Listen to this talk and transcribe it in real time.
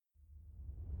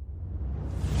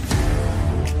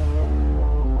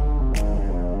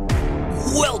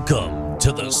Welcome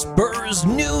to the Spurs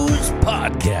News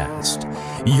Podcast,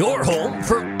 your home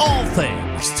for all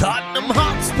things Tottenham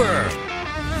Hotspur.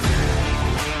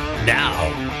 Now,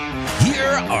 here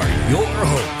are your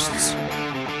hosts.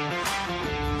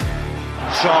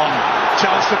 Son,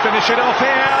 chance to finish it off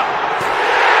here.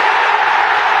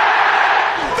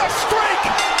 The streak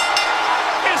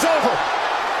is over.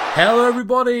 Hello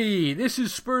everybody, this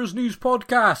is Spurs News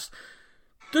Podcast.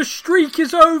 The streak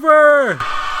is over!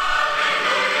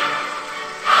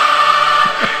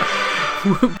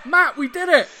 Matt, we did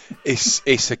it!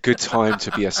 It's a good time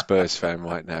to be a Spurs fan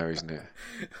right now, isn't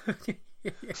it?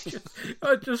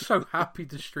 I'm just so happy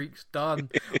the streak's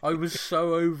done. I was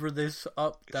so over this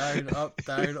up, down.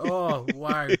 Oh,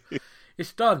 wow.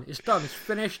 It's done, it's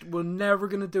finished. We're never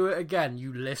going to do it again.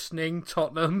 You listening,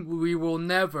 Tottenham? We will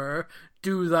never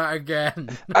do that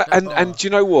again. And do you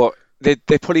know what? There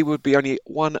probably would be only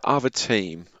one other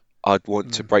team I'd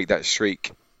want to break that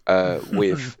streak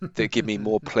with that give me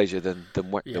more pleasure than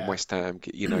West Ham.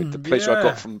 You know, the pleasure I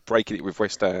got from breaking it with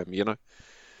West Ham, you know?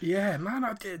 Yeah,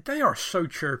 man, they are so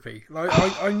chirpy. Like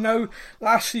I know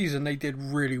last season they did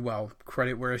really well,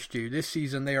 credit where it's due. This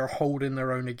season they are holding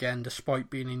their own again despite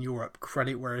being in Europe,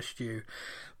 credit where it's due.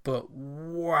 But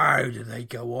wow, do they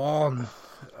go on?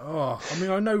 Oh, I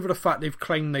mean, I know for the fact they've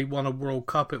claimed they won a World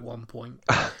Cup at one point.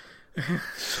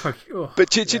 But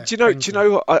do you know?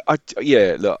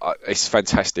 It's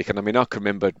fantastic, and I mean, I can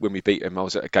remember when we beat them. I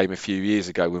was at a game a few years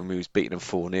ago when we was beating them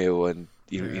 4-0, and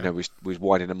you know, was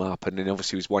winding them up, and then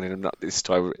obviously was winding them up this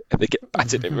time, and they get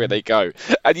battered everywhere they go.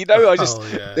 And you know,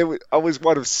 I was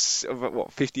one of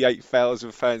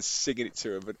 58,000 fans singing it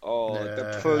to them, and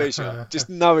the pleasure, just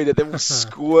knowing that they're all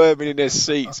squirming in their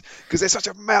seats because they're such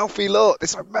a mouthy lot. They're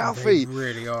so mouthy. They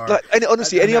really are. Like, and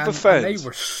honestly, any other fans? And they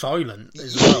were silent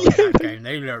as well in that game.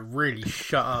 They were really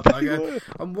shut up. Like,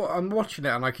 I'm watching it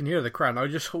and I can hear the crowd. I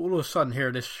just all of a sudden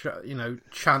hear this,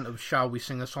 chant of "Shall we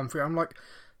sing a song for you?" I'm like,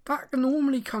 that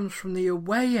normally comes from the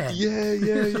away end.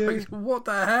 Yeah. Like, what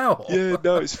the hell? Yeah,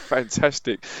 no, it's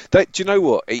fantastic. Do you know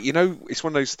what? It's one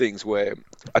of those things where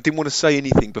I didn't want to say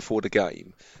anything before the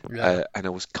game, and I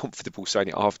was comfortable saying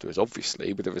it afterwards,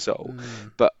 obviously, with the result.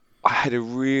 But I had a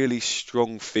really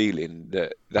strong feeling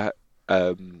that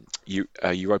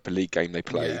Europa League game they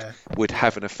played would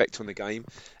have an effect on the game.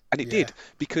 And it did,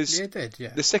 because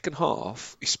the second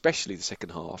half, especially the second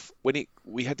half, when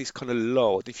we had this kind of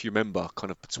lull, if you remember, kind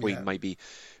of between maybe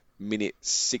minute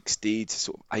 60 to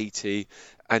sort of 80,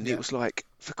 and it was like,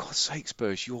 for God's sake,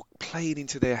 Spurs, you're playing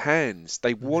into their hands.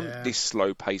 They want this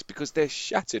slow pace because they're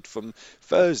shattered from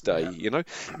Thursday, you know?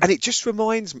 And it just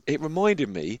reminded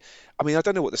me, I mean, I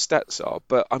don't know what the stats are,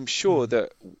 but I'm sure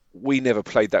that we never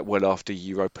played that well after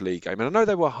Europa League game. And I know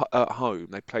they were at home,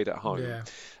 they played at home,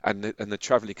 and the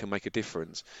travelling can make a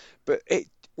difference. But it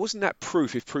wasn't that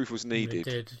proof, if proof was needed.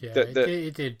 It did,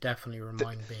 it did definitely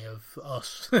remind me of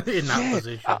us in that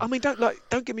position. I mean,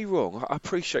 don't get me wrong. I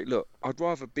appreciate. Look, I'd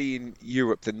rather be in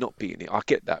Europe than not be in it. I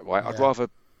get that, right? I'd rather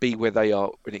be where they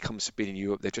are when it comes to being in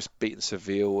Europe. They're just beating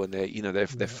Seville and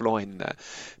they're flying that.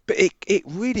 But it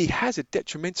really has a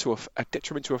detrimental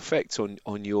effect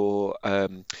on your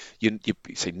you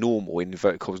say normal in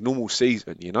inverted commas normal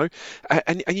season, you know,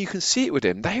 and you can see it with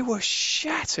them. They were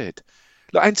shattered.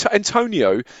 Like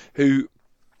Antonio, who,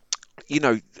 you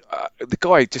know, the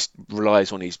guy just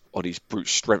relies on his brute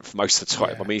strength most of the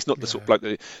time. I mean, he's not the sort of bloke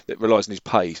that relies on his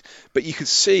pace. But you could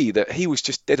see that he was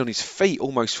just dead on his feet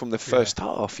almost from the first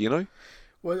half, you know?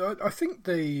 Well, I think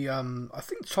I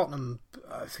think Tottenham,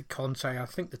 I think Conte, I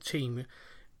think the team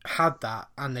had that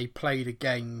and they played a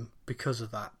game because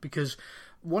of that. Because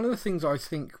one of the things I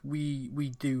think we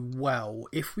do well,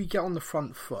 if we get on the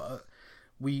front foot,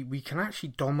 we can actually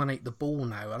dominate the ball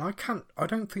now, and I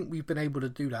don't think we've been able to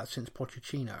do that since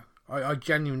Pochettino. I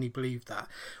genuinely believe that.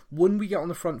 When we get on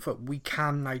the front foot, we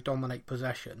can now dominate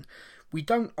possession. We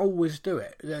don't always do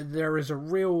it. There is a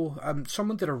real...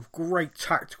 someone did a great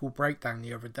tactical breakdown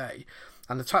the other day,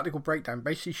 and the tactical breakdown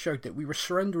basically showed that we were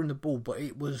surrendering the ball, but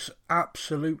it was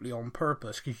absolutely on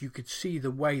purpose, because you could see the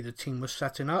way the team was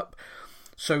setting up.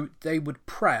 So they would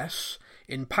press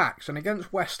in packs, and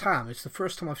against West Ham, it's the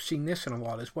first time I've seen this in a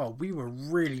while as well. We were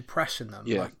really pressing them,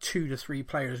 like 2 to 3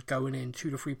 players going in,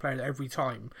 2 to 3 players every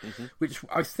time, which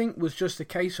I think was just a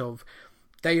case of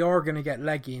they are going to get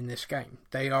leggy in this game.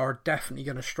 They are definitely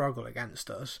going to struggle against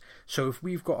us. So if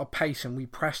we've got a pace and we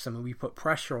press them and we put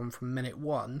pressure on from minute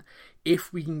 1,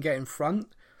 if we can get in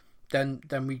front, then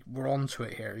we're onto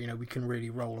it here. You know, we can really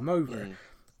roll them over.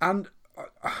 And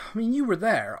I mean, you were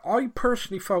there. I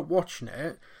personally felt watching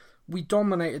it, we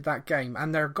dominated that game,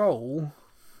 and their goal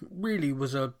really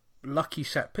was a lucky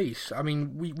set piece. I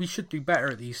mean, we should do better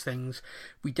at these things.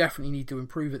 We definitely need to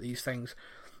improve at these things.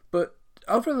 But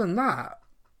other than that,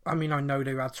 I mean, I know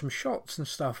they've had some shots and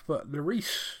stuff, but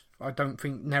Lloris, I don't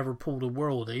think, never pulled a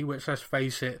worldie, which, let's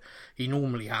face it, he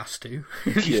normally has to.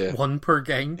 At least one per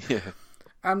game. Yeah.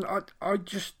 And I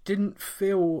just didn't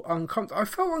feel uncomfortable. I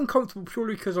felt uncomfortable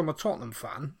purely because I'm a Tottenham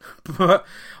fan, but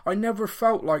I never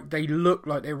felt like they looked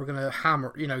like they were going to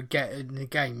hammer, get in the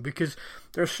game. Because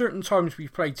there are certain times we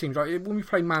play teams, like when we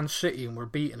play Man City and we're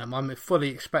beating them, I'm fully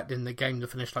expecting the game to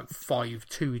finish like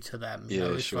 5-2 to them.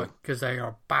 Sure. Because they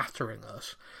are battering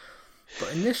us.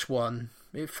 But in this one,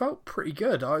 it felt pretty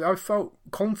good. I felt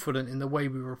confident in the way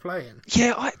we were playing.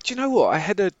 Yeah, do you know what?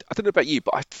 I don't know about you,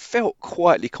 but I felt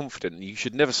quietly confident. You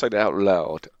should never say that out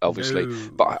loud, obviously. No.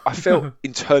 But I felt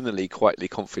internally quietly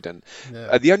confident.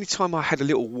 Yeah. The only time I had a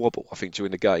little wobble, I think,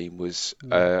 during the game was, I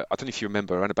don't know if you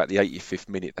remember, around about the 85th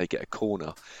minute, they get a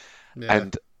corner. Yeah.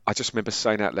 And I just remember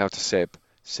saying out loud to Seb,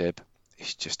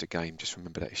 it's just a game. Just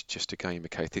remember that it's just a game,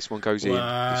 okay? If this one goes in,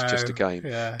 it's just a game.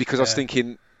 Yeah. Because I was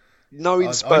thinking,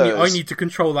 knowing Spurs, I need to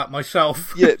control that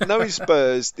myself. yeah, knowing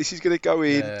Spurs, this is going to go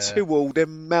in 2-2. Their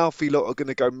mouthy lot are going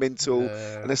to go mental,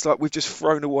 and it's like we've just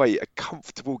thrown away a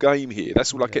comfortable game here.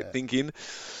 That's all I kept thinking.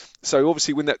 So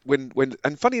obviously, when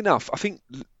and funny enough, I think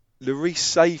Lloris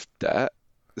saved that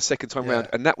the second time round,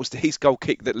 and that was his goal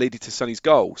kick that led to Sonny's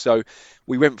goal. So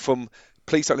we went from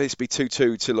please don't let this be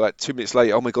 2-2 to like 2 minutes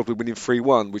later, oh my God, we're winning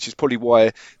 3-1, which is probably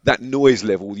why that noise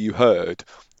level you heard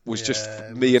was just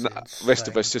me and the rest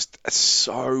of us just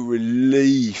so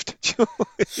relieved.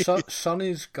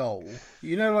 Sonny's goal,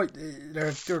 like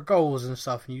there are goals and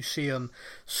stuff, and you see them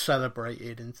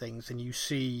celebrated and things, and you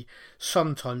see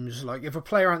sometimes, like, if a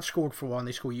player hasn't scored for a while and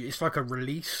they score you, it's like a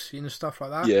release, stuff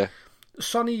like that. Yeah.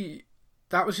 Sonny,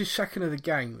 that was his second of the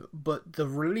game, but the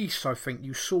release, I think,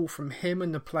 you saw from him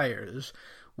and the players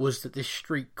was that this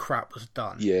streak crap was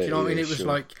done. Yeah, do you know what I mean? It was sure.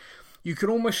 like, you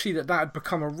could almost see that had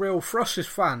become a real, for us as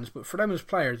fans, but for them as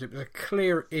players, it was a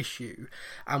clear issue.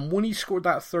 And when he scored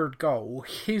that third goal,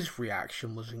 his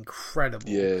reaction was incredible.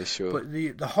 Yeah, sure. But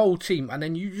the whole team, and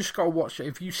then you just got to watch it.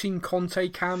 Have you seen Conte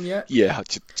Cam yet? Yeah,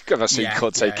 I've got to see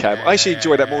Conte Cam. I actually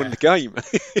enjoyed that more than the game.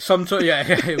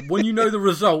 Sometimes, when you know the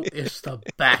result, it's the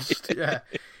best. Yeah.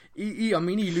 He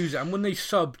loses it. And when they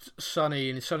subbed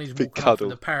Sonny, and Sonny's walking up with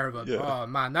the pair of them, oh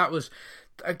man, that was...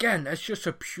 Again, it's just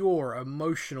a pure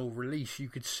emotional release. You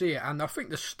could see it, and I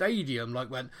think the stadium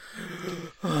went.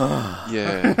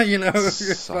 Yeah,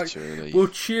 such a relief. We'll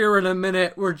cheer in a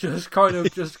minute. We're just kind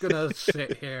of just gonna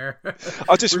sit here.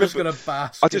 I just remember, just gonna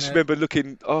bask. I just remember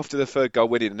looking after the third goal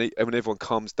went in, and when everyone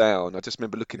calms down, I just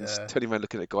remember turning around,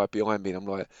 looking at the guy behind me, and I'm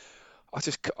like, I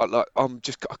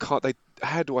can't.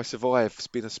 How do I survive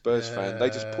being a Spurs fan? They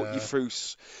just put you through.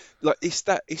 Like it's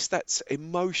that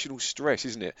emotional stress,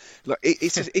 isn't it? Like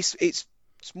it's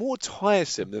more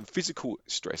tiresome than physical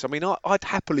stress. I mean, I'd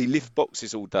happily lift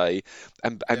boxes all day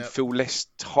and feel less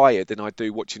tired than I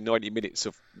do watching 90 minutes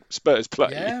of Spurs play.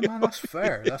 Yeah, man, that's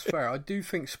fair. That's fair. I do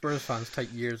think Spurs fans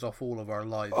take years off all of our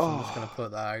lives. I'm just going to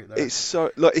put that out there. It's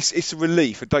so it's a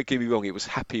relief, and don't get me wrong, it was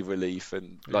happy relief,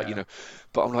 and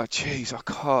but I'm like, geez, I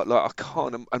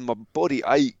can't, and my body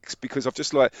aches because I've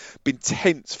just been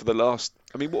tense for the last.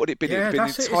 I mean, what would it been? Yeah, It'd been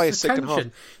the entire second half.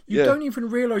 You don't even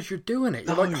realise you're doing it.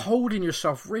 You're holding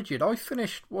yourself rigid. I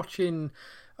finished watching,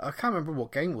 I can't remember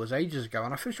what game it was, ages ago,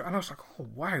 and I finished, and I was like, oh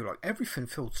wow, everything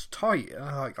feels tight.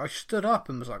 And I stood up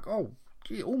and was like, oh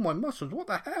gee, all my muscles, what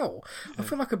the hell? I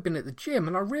feel like I've been at the gym,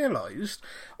 and I realised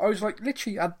I was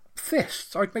literally had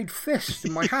fists. I'd made fists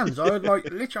in my hands. I had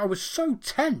literally, I was so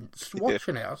tense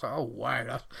watching it. I was like, oh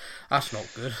wow, that's not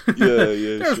good.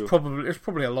 There's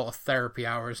probably a lot of therapy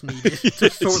hours needed to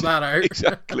sort that out.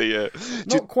 Exactly, yeah.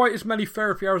 Not quite as many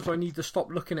therapy hours as I need to stop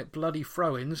looking at bloody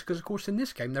throw-ins, because of course in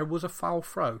this game there was a foul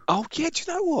throw. Oh yeah, do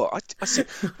you know what? I said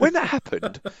when that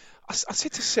happened, I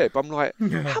said to Seb, I'm like,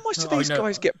 how much do these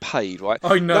guys get paid, right?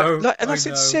 I know. I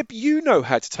said, Seb, you know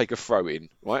how to take a throw-in,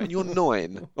 right? And you're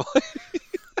 9.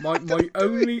 My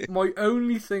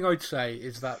only thing I'd say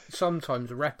is that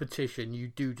sometimes repetition, you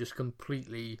do just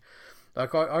completely. I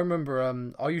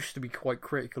remember I used to be quite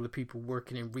critical of people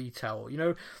working in retail.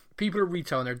 People at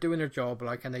retail and they're doing their job,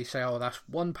 and they say, oh, that's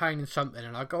 £1 and something,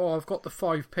 and I go, oh, I've got the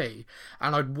 5p,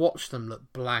 and I'd watch them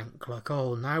look blank,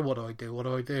 oh, now what do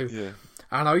I do? Yeah.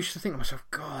 And I used to think to myself,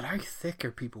 God, how thick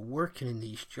are people working in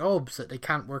these jobs that they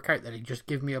can't work out, that they just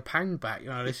give me £1 back?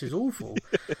 This is awful.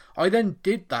 I then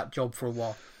did that job for a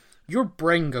while. Your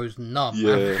brain goes numb.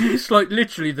 Man. It's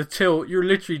literally the tilt. You're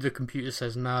literally, the computer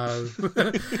says no.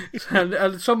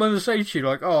 and someone will say to you,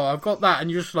 oh, I've got that.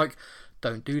 And you're just like,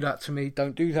 Don't do that to me.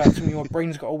 Don't do that to me. My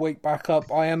brain's got to wake back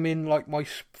up. I am in like my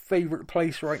favourite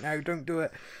place right now. Don't do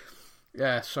it.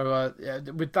 Yeah, so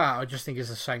with that, I just think it's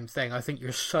the same thing. I think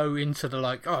you're so into the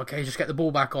like, oh, okay, just get the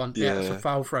ball back on. Yeah, it's a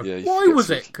foul throw. Yeah, why was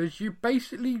it? Because you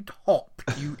basically hopped,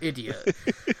 you idiot.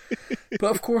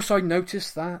 But of course I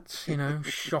noticed that,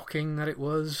 shocking that it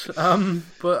was.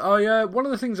 But one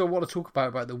of the things I want to talk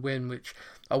about the win, which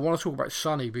I want to talk about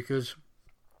Sonny, because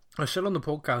I said on the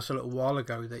podcast a little while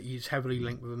ago that he's heavily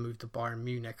linked with a move to Bayern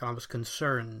Munich, and I was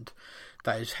concerned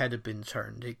that his head had been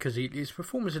turned because his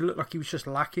performance, it looked like he was just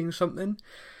lacking something.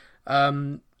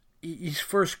 His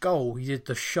first goal, he did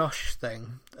the shush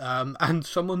thing, and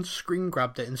someone screen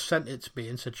grabbed it and sent it to me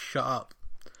and said, "Shut up."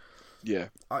 Yeah,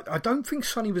 I don't think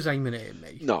Sonny was aiming it at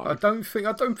me. No, I don't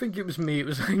think it was me. It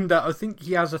was aimed at. I think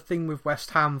he has a thing with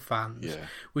West Ham fans,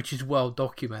 which is well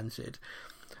documented.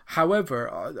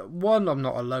 However, one, I'm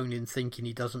not alone in thinking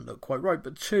he doesn't look quite right,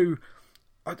 but two,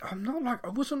 I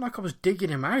wasn't like I was digging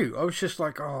him out. I was just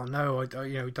like, oh no, he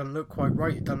doesn't look quite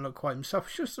right. He doesn't look quite himself.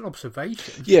 It's just an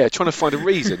observation. Yeah, trying to find a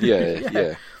reason.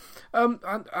 Yeah.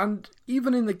 And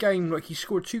even in the game, like, he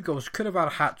scored 2 goals. Could have had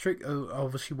a hat trick.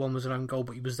 Obviously, one was an own goal,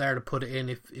 but he was there to put it in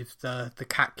if the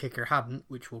cat kicker hadn't,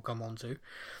 which we'll come on to.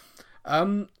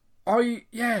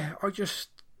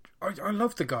 I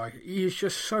love the guy. He is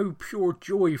just so pure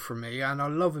joy for me, and I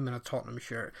love him in a Tottenham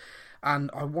shirt.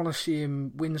 And I want to see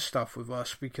him win stuff with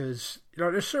us because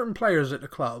there's certain players at the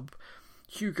club,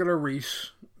 Hugo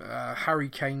Lloris, Harry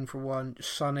Kane for one,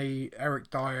 Sonny, Eric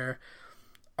Dyer.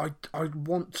 I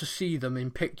want to see them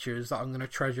in pictures that I'm going to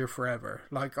treasure forever.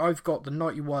 Like, I've got the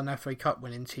 91 FA Cup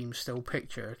winning team still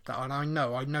pictured, and I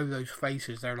know those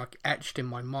faces. They're like etched in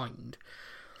my mind.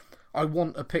 I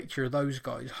want a picture of those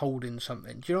guys holding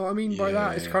something. Do you know what I mean by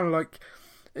that? It's kind of like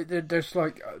there's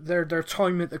like their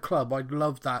time at the club. I'd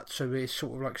love that, so it's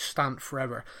sort of like stamped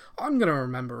forever. I'm gonna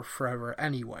remember forever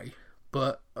anyway,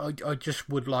 but I just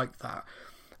would like that.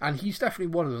 And he's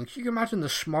definitely one of them. Can you imagine the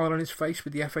smile on his face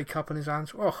with the FA Cup in his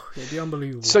hands? Oh, it'd be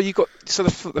unbelievable. So you got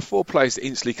the 4 players that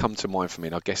instantly come to mind for me,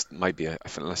 and I guess maybe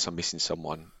unless I'm missing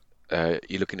someone,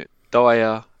 you're looking at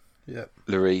Dyer. Yeah,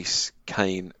 Lloris,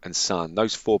 Kane and Son,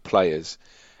 those 4 players,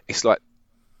 it's like,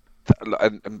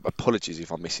 and apologies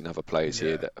if I'm missing other players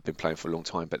here that have been playing for a long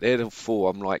time, but they're the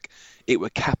 4 I'm like, it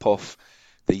would cap off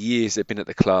the years they've been at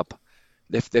the club.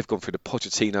 They've gone through the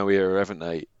Pochettino era, haven't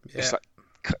they? Yeah. It's like,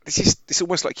 it's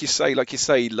almost like you say,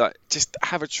 just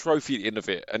have a trophy at the end of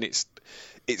it, and it's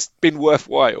been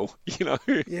worthwhile, Yeah,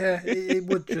 it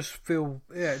would just feel,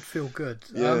 it'd feel good.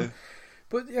 Yeah.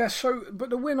 But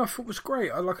the win I thought was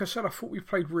great. Like I said, I thought we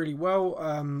played really well.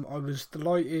 I was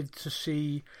delighted to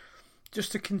see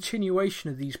just a continuation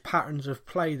of these patterns of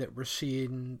play that we're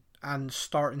seeing and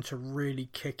starting to really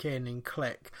kick in and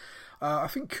click. I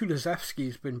think Kulusevski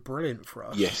has been brilliant for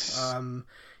us. Yes.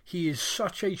 He is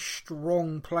such a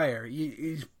strong player.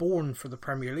 He's born for the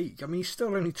Premier League. I mean, he's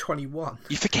still only 21.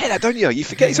 You forget that, don't you? You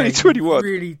forget he's only 21. You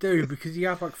really do, because he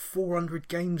had like 400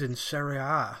 games in Serie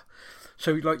A.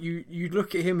 So, like, you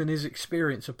look at him and his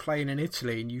experience of playing in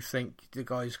Italy, and you think the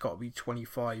guy's got to be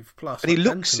 25 plus. And he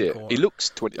looks it. He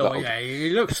looks 20. Oh yeah, he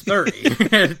looks 30.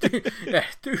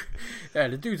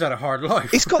 The dude's had a hard life.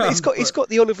 He's got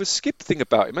the Oliver Skip thing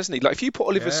about him, hasn't he? Like, if you put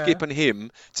Oliver Skip and him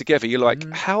together, you're like,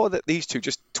 how are these two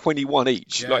just 21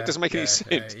 each? Like, it doesn't make any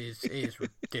sense. It is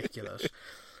ridiculous.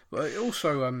 But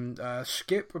also,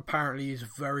 Skip apparently is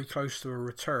very close to a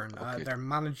return. They're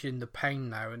managing the pain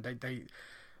now, and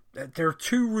there are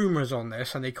 2 rumours on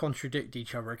this, and they contradict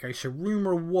each other. Okay, so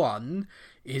rumour 1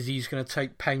 is he's going to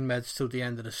take pain meds till the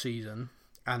end of the season,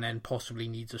 and then possibly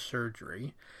needs a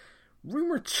surgery.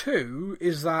 Rumour 2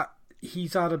 is that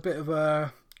he's had a bit of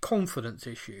a confidence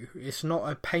issue. It's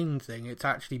not a pain thing. It's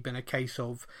actually been a case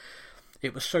of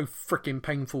it was so freaking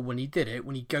painful when he did it.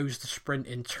 When he goes to sprint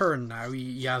in turn now,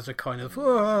 he has a kind of,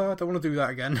 I don't want to do that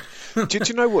again. do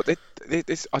you know what?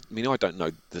 I mean, I don't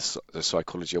know the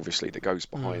psychology, obviously, that goes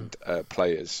behind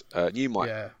players. You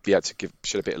might be able to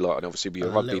shed a bit of light on, obviously, with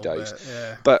your rugby days.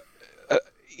 But,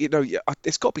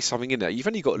 there's got to be something in there. You've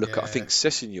only got to look at, I think,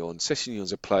 Sessegnon.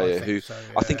 Sessegnon's a player who,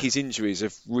 I think his injuries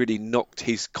have really knocked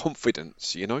his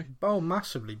confidence, Oh,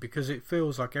 massively, because it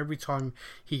feels like every time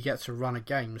he gets a run a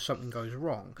game, something goes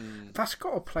wrong. That's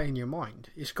got to play in your mind.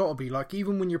 It's got to be like,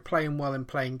 even when you're playing well and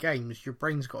playing games, your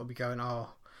brain's got to be going, oh,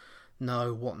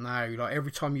 no, what now? Like,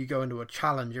 every time you go into a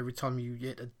challenge, every time you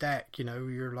hit a deck,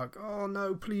 you're like, oh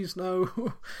no, please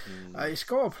no. It's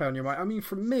got to play on your mind. I mean,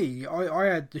 for me, I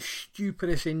had the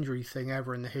stupidest injury thing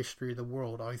ever in the history of the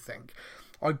world, I think.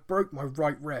 I broke my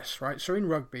right wrist, right? So in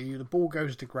rugby, the ball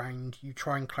goes to ground, you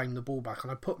try and claim the ball back,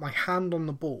 and I put my hand on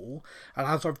the ball, and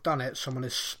as I've done it, someone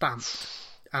has stamped,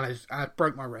 and I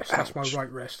broke my wrist. That's my right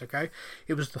wrist, okay?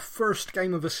 It was the first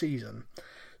game of the season.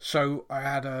 So I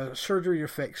had a surgery to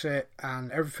fix it,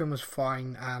 and everything was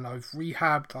fine, and I've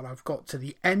rehabbed, and I've got to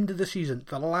the end of the season.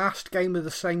 The last game of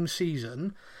the same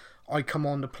season, I come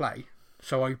on to play.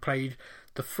 So I played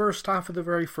the first half of the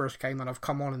very first game, and I've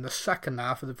come on in the second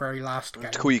half of the very last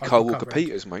game. To call you Carl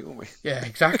Walker-Peters, mate, won't we? Yeah,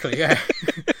 exactly, yeah.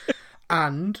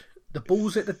 And the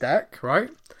ball's at the deck, right?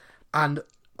 And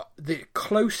the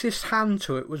closest hand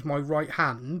to it was my right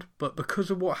hand, but because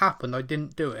of what happened, I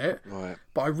didn't do it. Right.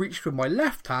 But I reached with my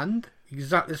left hand.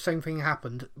 Exactly the same thing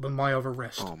happened with my other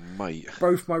wrist. Oh, mate.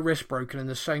 Both my wrists broken in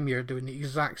the same year, doing the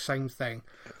exact same thing.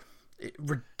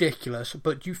 Ridiculous.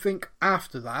 But do you think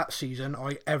after that season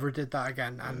I ever did that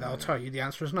again? And I'll tell you, the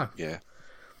answer is no. Yeah.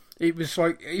 It was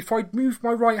like, if I'd moved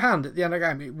my right hand at the end of the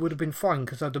game, it would have been fine,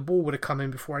 because the ball would have come in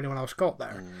before anyone else got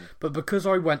there. But because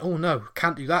I went, oh no,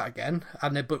 can't do that again,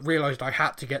 and then but realised I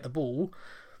had to get the ball,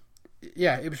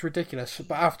 yeah, it was ridiculous.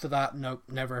 But after that, no,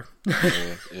 never.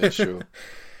 Yeah, sure.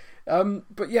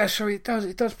 But yeah, so it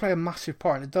does play a massive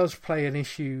part, and it does play an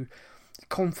issue.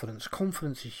 Confidence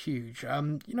is huge.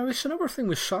 It's another thing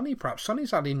with Sonny. Perhaps Sonny's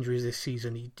had injuries this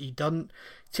season. He done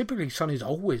typically. Sonny's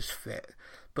always fit,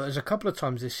 but there's a couple of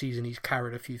times this season he's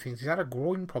carried a few things. He's had a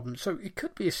groin problem, so it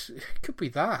could be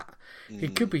that.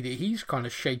 It could be that he's kind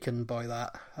of shaken by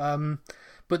that.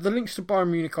 But the links to Bayern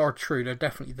Munich are true. They're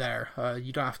definitely there.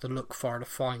 You don't have to look far to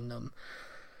find them.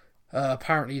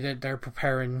 Apparently they're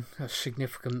preparing a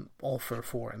significant offer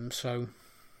for him. So.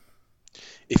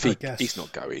 If he's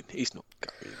not going.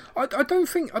 I don't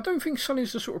think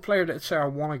Sonny's the sort of player that'd say I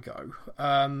want to go.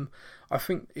 I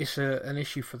think it's an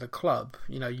issue for the club.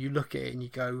 You look at it and you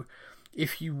go,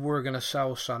 if you were going to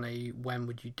sell Sonny, when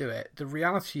would you do it? The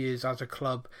reality is, as a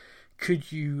club, could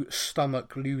you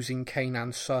stomach losing Kane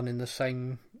and Son in the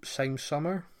same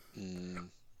summer?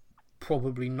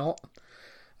 Probably not.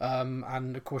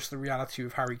 And of course the reality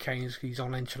of Harry Kane is he's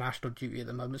on international duty at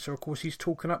the moment, so of course he's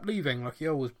talking up leaving like he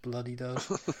always bloody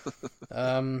does.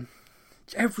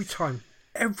 Every time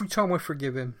I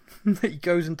forgive him, he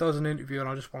goes and does an interview and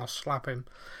I just want to slap him.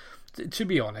 To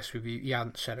be honest with you, he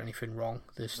hadn't said anything wrong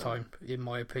this time, in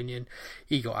my opinion.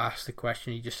 He got asked the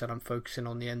question, he just said, I'm focusing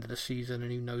on the end of the season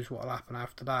and who knows what will happen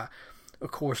after that. Of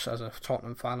course, as a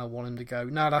Tottenham fan, I want him to go,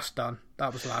 no, that's done,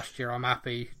 that was last year, I'm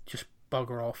happy, just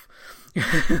bugger off.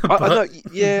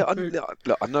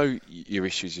 I know your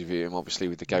issues with him, obviously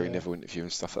with the Gary Neville interview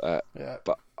and stuff like that. Yeah.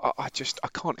 But I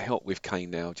can't help with Kane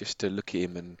now, just to look at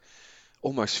him and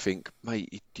almost think,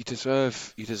 mate, you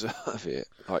deserve it.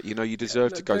 Like, you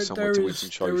deserve to go somewhere to win some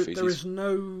trophies.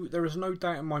 There is no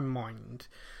doubt in my mind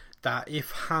that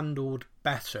if handled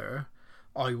better,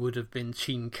 I would have been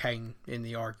Team Kane in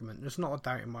the argument. There's not a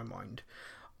doubt in my mind.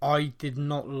 I did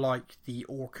not like the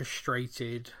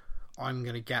orchestrated, I'm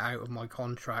going to get out of my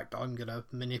contract, I'm going to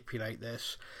manipulate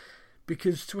this.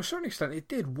 Because to a certain extent it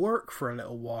did work for a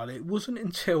little while. It wasn't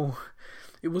until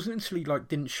he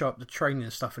didn't show up to training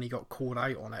and stuff and he got called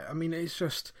out on it. I mean, it's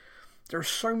just, there are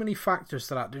so many factors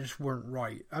to that just weren't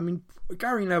right. I mean,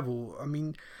 Gary Neville,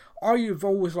 I've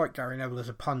always liked Gary Neville as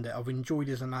a pundit. I've enjoyed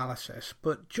his analysis,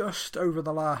 but just over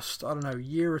the last,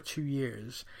 year or 2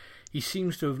 years, he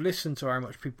seems to have listened to how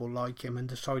much people like him and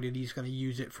decided he's going to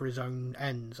use it for his own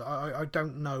ends. I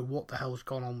don't know what the hell's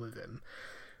gone on with him.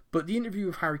 But the interview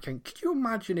with Harry Kane, could you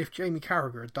imagine if Jamie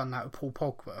Carragher had done that with Paul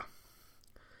Pogba?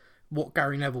 What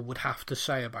Gary Neville would have to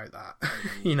say about that?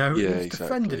 He's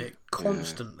defended it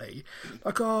constantly. Yeah.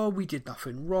 Like, oh, we did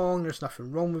nothing wrong, there's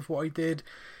nothing wrong with what I did.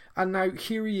 And now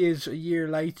here he is a year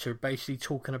later basically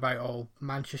talking about, oh,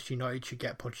 Manchester United should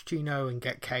get Pochettino and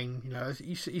get Kane.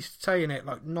 He's saying it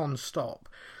like non-stop.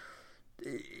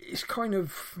 It's kind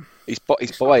of... He's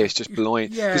biased, just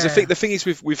blind. Yeah. Because the thing is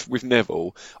with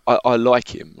Neville, I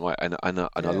like him, right? And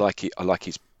I like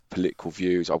his political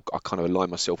views. I kind of align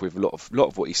myself with a lot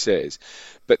of what he says.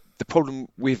 But the problem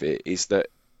with it is that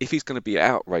if he's going to be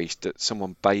outraged at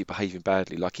someone behaving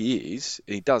badly like he is,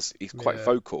 and he's quite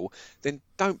vocal, then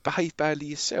don't behave badly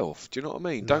yourself. Do you know what I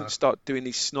mean? No. Don't start doing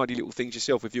these snidey little things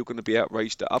yourself if you're going to be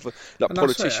outraged at other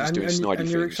politicians doing snidey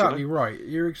things. You're exactly right.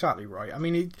 You're exactly right. I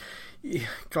mean,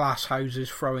 glass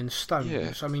houses throwing stones.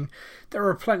 Yeah. I mean, there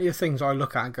are plenty of things I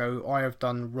look at and go, I have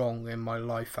done wrong in my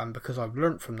life, and because I've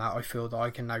learnt from that, I feel that I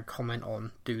can now comment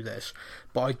on, do this.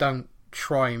 But I don't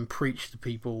try and preach to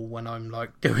people when I'm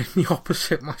like doing the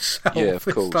opposite myself. Yeah, of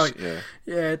It's course. like,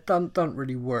 it don't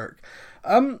really work.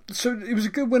 So it was a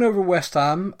good win over West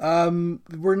Ham.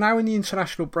 We're now in the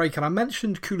international break, and I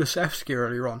mentioned Kulusevski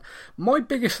earlier on. My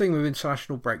biggest thing with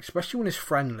international break, especially when it's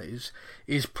friendlies,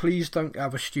 is please don't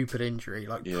have a stupid injury.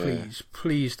 Like,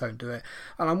 please don't do it.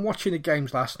 And I'm watching the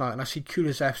games last night, and I see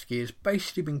Kulusevski has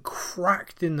basically been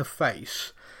cracked in the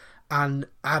face and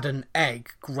had an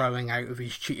egg growing out of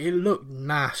his cheek. It looked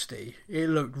nasty. It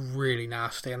looked really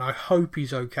nasty, and I hope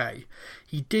he's okay.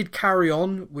 He did carry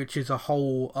on, which is a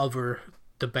whole other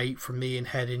debate for me in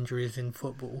head injuries in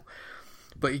football.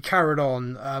 But he carried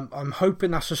on. I'm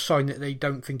hoping that's a sign that they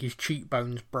don't think his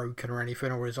cheekbone's broken or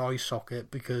anything, or his eye socket,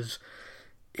 because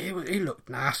it looked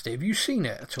nasty. Have you seen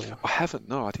it at all? I haven't.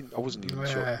 No, I didn't. I wasn't even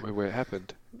sure where it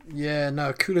happened. Yeah,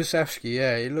 no, Kulusevski.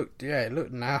 It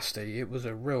looked nasty. It was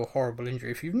a real horrible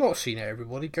injury. If you've not seen it,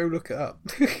 everybody, go look it up.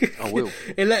 I will.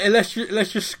 Unless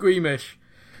you're squeamish,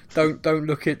 don't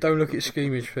look at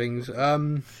squeamish things.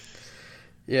 So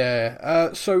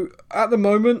at the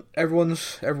moment,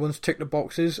 everyone's ticked the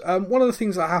boxes. One of the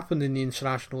things that happened in the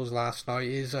internationals last night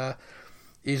is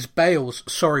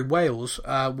Wales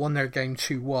won their game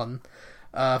 2-1,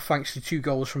 thanks to 2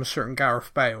 goals from a certain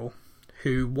Gareth Bale,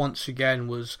 who once again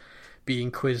was being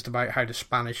quizzed about how the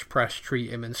Spanish press treat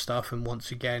him and stuff, and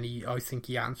once again I think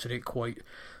he answered it quite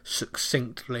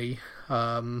succinctly,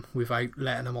 without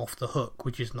letting him off the hook,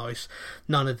 which is nice.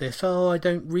 None of this, I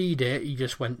don't read it, he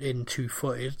just went in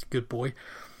 2-footed, good boy.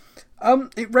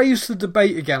 It raised the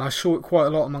debate again. I saw it quite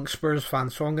a lot amongst Spurs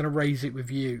fans, so I'm going to raise it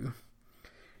with you.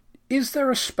 Is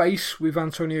there a space with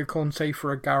Antonio Conte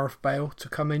for a Gareth Bale to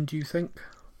come in, do you think?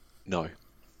 No.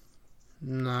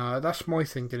 No, that's my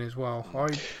thinking as well.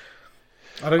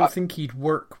 I don't think he'd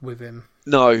work with him.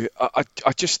 No,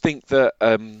 I just think that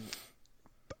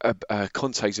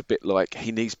Conte's a bit like,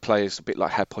 he needs players a bit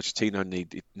like how Pochettino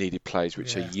needed players,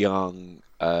 which are young,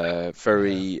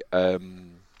 very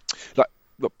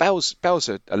look, Bale's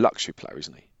a luxury player,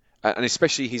 isn't he? And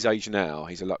especially his age now,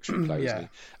 he's a luxury player, isn't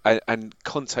he? And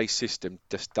Conte's system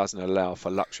just doesn't allow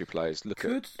for luxury players. Look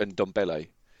at Ndombele.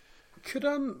 Could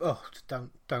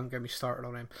don't get me started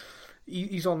on him.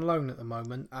 He's on loan at the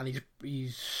moment, and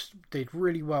he's did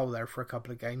really well there for a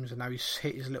couple of games, and now he's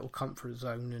hit his little comfort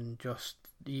zone, and just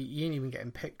he ain't even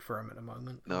getting picked for him at the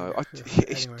moment. No,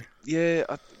 anyway.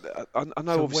 I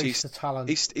know. Obviously,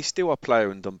 he's still a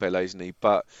player in Ndombele, isn't he?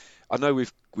 But I know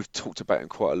we've talked about him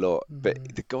quite a lot,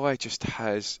 but the guy just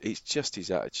it's just his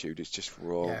attitude is just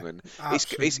wrong, and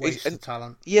it's waste of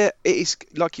talent. Yeah, it is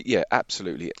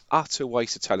absolutely utter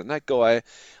waste of talent. That guy,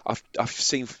 I've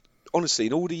seen, honestly,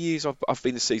 in all the years I've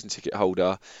been a season ticket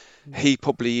holder, he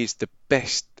probably is the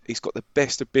best. He's got the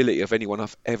best ability of anyone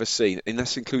I've ever seen, and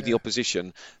that's including the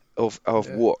opposition I've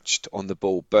watched on the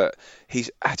ball. But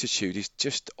his attitude is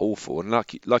just awful, and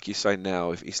like you're saying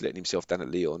now, if he's letting himself down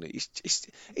at Lyon, he's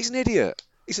an idiot.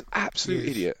 He's an absolute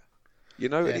idiot. You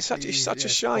know, it's such a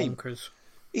shame.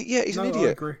 He's an idiot.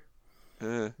 I agree.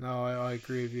 No, I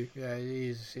agree with you. Yeah, it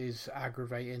is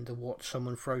aggravating to watch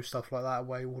someone throw stuff like that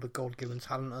away, all the God-given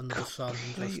talent under the sun.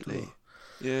 Completely.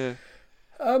 Yeah.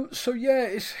 So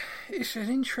yeah, it's an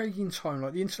intriguing time,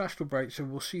 like the international break. So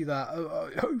we'll see that.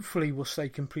 Hopefully, we'll stay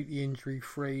completely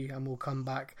injury-free and we'll come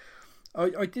back.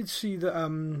 I did see that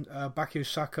Bukayo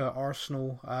Saka,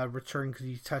 Arsenal, returned because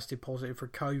he tested positive for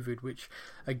COVID, which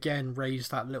again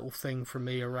raised that little thing for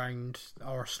me around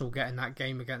Arsenal getting that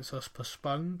game against us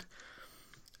postponed.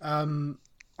 I've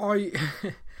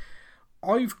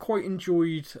quite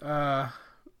enjoyed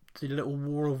the little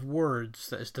war of words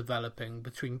that is developing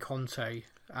between Conte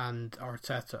and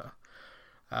Arteta.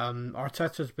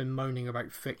 Arteta's been moaning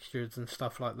about fixtures and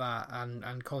stuff like that,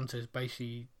 and Conte's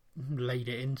basically laid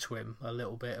it into him a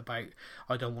little bit about,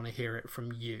 I don't want to hear it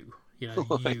from you. You know,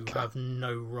 you have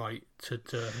no right to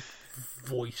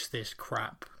voice this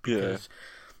crap because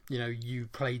you know you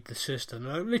played the system.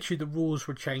 Literally, the rules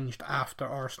were changed after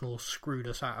Arsenal screwed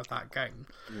us out of that game.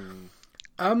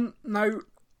 Now,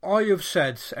 I have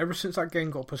said ever since that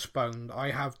game got postponed,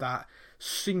 I have that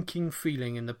sinking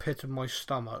feeling in the pit of my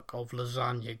stomach of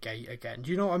lasagna gate again.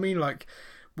 Do you know what I mean? Like,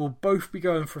 we'll both be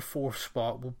going for 4th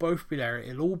spot. We'll both be there.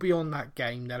 It'll all be on that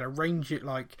game. They'll arrange it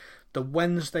like the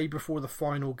Wednesday before the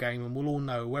final game, and we'll all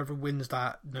know whoever wins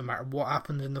that, no matter what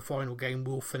happens in the final game,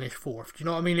 will finish 4th. Do you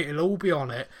know what I mean? It'll all be on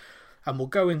it, and we'll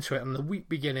go into it. And the week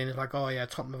beginning is like, oh yeah,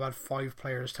 Tottenham have had 5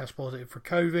 players test positive for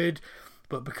COVID,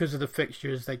 but because of the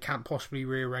fixtures, they can't possibly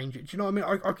rearrange it. Do you know what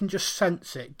I mean? I can just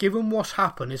sense it. Given what's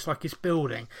happened, it's like it's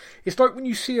building. It's like when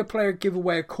you see a player give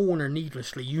away a corner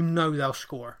needlessly, you know they'll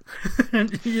score.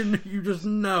 you just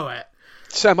know it.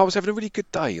 Sam, I was having a really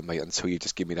good day, mate, until you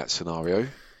just give me that scenario.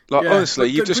 Like, Yeah, honestly,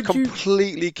 but- you've just but you-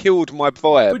 completely killed my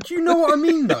vibe. But do you know what I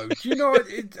mean, though? Do you know?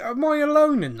 Am I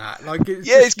alone in that? Like, Yeah, just-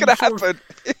 it's going to you sort of- happen.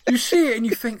 You see it and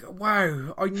you think,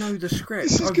 "Wow, I know the script.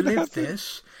 This is I've gonna lived happen."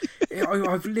 this.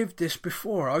 I've lived this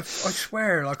before. I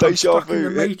swear, like Deja I'm stuck in the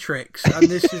vu, yeah. Matrix, and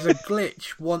this is a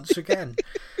glitch once again."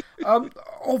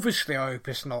 Obviously, I hope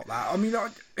it's not that. I mean,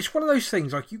 it's one of those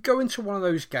things. Like, you go into one of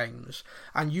those games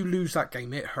and you lose that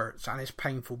game, it hurts and it's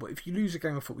painful. But if you lose a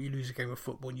game of football, you lose a game of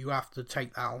football, and you have to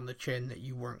take that on the chin that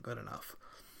you weren't good enough.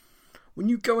 When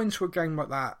you go into a game like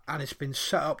that and it's been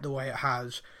set up the way it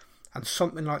has, and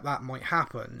something like that might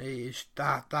happen,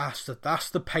 that's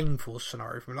the painful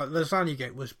scenario for me. Like, Lasagna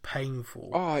Gate was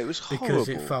painful. Oh, it was because horrible.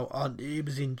 it felt it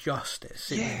was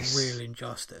injustice. It Yes. was real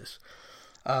injustice.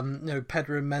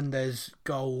 Pedro Mendes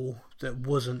goal that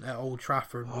wasn't at Old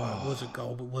Trafford, well, it was a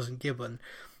goal but wasn't given.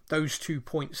 Those 2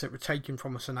 points that were taken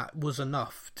from us, and that was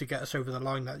enough to get us over the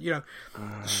line. That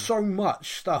so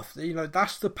much stuff.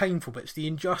 That's the painful bits. The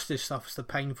injustice stuff is the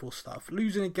painful stuff.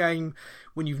 Losing a game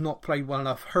when you've not played well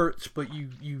enough hurts, but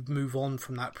you move on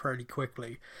from that pretty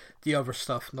quickly. The other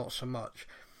stuff, not so much.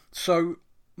 So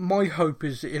my hope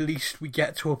is that at least we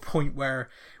get to a point where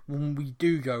when we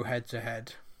do go head to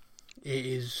head,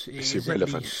 it's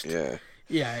irrelevant. At least, Yeah.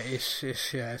 yeah, it's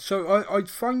yeah. So I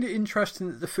find it interesting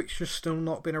that the fixture's still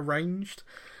not been arranged.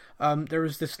 There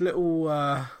is this little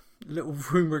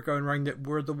rumour going around that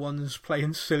we're the ones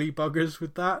playing silly buggers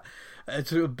with that.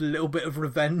 It's a little bit of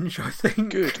revenge, I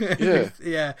think. Good, yeah.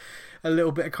 Yeah, a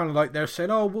little bit of kind of like they're saying,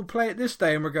 "Oh, we'll play it this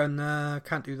day," and we're going, "Nah,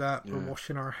 can't do that. We're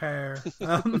washing our hair."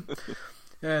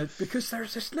 Because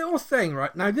there's this little thing,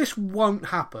 right? Now, this won't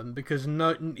happen because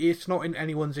it's not in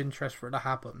anyone's interest for it to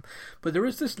happen. But there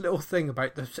is this little thing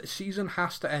about the season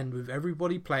has to end with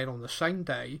everybody playing on the same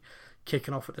day,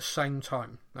 kicking off at the same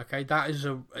time. Okay, that is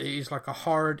it is like a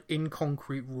hard, in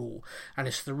concrete rule, and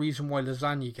it's the reason why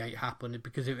Lasagna Gate happened.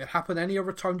 Because if it happened any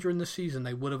other time during the season,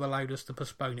 they would have allowed us to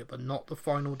postpone it, but not the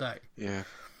final day. Yeah.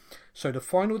 So the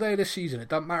final day of the season, it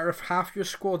doesn't matter if half your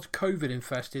squad's COVID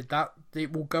infested, that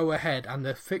it will go ahead and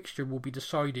the fixture will be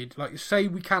decided. Like, say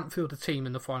we can't field a team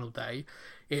in the final day,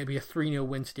 it'll be a 3-0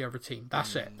 win to the other team.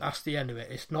 That's it. That's the end of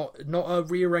it. It's not a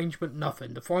rearrangement,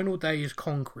 nothing. The final day is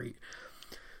concrete.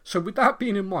 So with that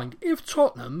being in mind, if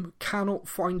Tottenham cannot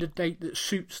find a date that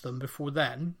suits them before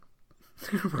then,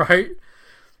 right,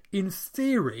 in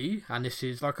theory, and this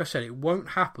is, like I said, it won't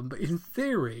happen, but in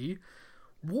theory,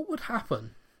 what would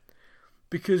happen?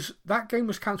 Because that game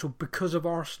was cancelled because of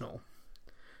Arsenal.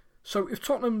 So if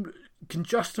Tottenham can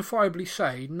justifiably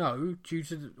say, no, due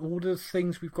to all the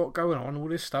things we've got going on, all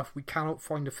this stuff, we cannot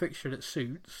find a fixture that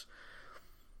suits,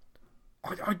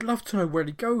 I'd love to know where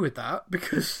to go with that.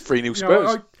 Because 3-0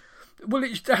 Spurs.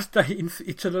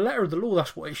 It's to the letter of the law,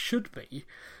 that's what it should be.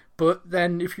 But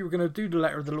then if you were going to do the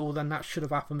letter of the law, then that should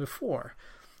have happened before.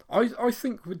 I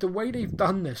think with the way they've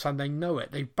done this, and they know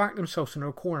it, they've backed themselves into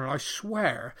a corner. And I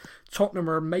swear, Tottenham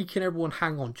are making everyone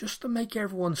hang on just to make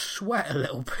everyone sweat a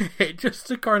little bit, just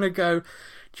to kind of go,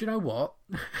 do you know what?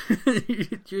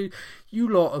 you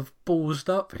lot have ballsed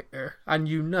up here, and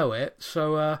you know it.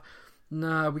 So,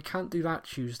 no, we can't do that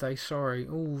Tuesday. Sorry.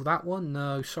 Oh, that one?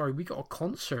 No, sorry. We got a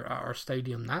concert at our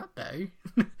stadium that day.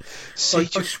 I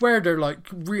swear they're like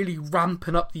really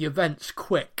ramping up the events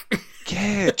quick.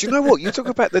 Yeah, do you know what? You talk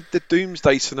about the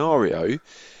doomsday scenario,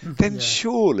 then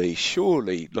surely,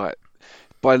 like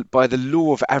by the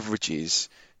law of averages,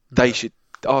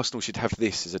 Arsenal should have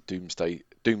this as a doomsday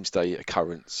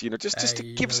occurrence. Just to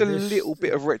give us a little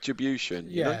bit of retribution.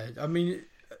 Yeah, I mean,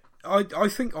 I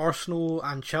think Arsenal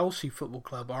and Chelsea Football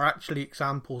Club are actually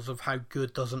examples of how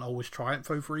good doesn't always triumph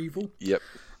over evil. Yep.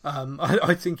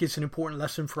 I think it's an important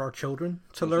lesson for our children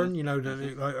to learn.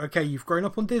 That okay, you've grown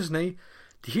up on Disney.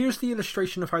 Here's the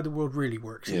illustration of how the world really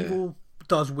works. Yeah. Evil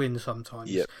does win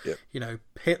sometimes. Yep.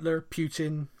 Hitler,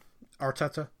 Putin,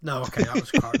 Arteta. No, okay,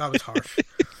 that was harsh.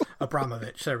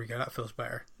 Abramovich. There we go. That feels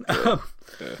better.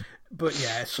 But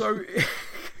yeah, so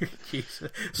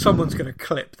Jesus, someone's going to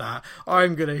clip that.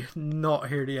 I'm going to not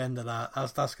hear the end of that.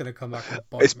 That's going to come back and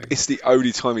bite me. It's the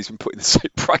only time he's been put in the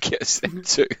same bracket as them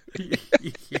two.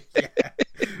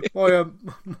 Yeah.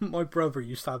 My brother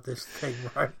used to have this thing,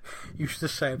 right? He used to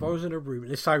say, if I was in a room,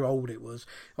 this is how old it was,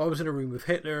 if I was in a room with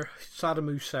Hitler, Saddam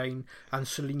Hussein and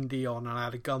Celine Dion and I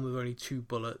had a gun with only 2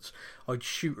 bullets, I'd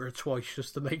shoot her twice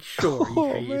just to make sure he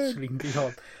hated Celine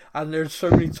Dion. And there's so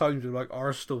many times with like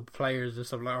Arsenal players and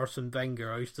stuff like Arsene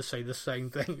Wenger, I used to say the same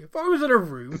thing. If I was in a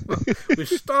room with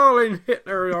Stalin,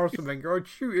 Hitler, and Arsene Wenger, I'd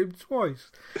shoot him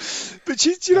twice. But do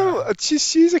you know what?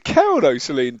 She's a cow though,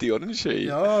 Celine Dion, isn't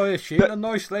she? Oh, she's a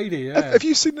nice lady. Yeah. Have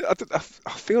you seen? I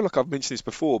feel like I've mentioned this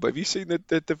before, but have you seen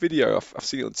the video? I've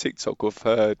seen it on TikTok of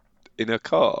her in her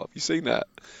car. Have you seen that?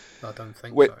 I don't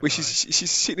think where so. No.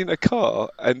 She's sitting in her car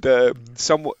and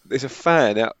there's a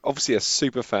fan out, obviously a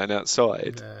super fan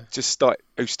outside,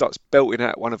 who starts belting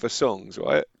out one of her songs,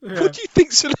 right? Yeah. What do you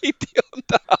think Celine Dion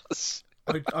does?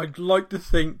 I'd like to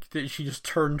think that she just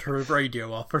turned her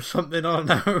radio off or something. I don't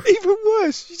know. Even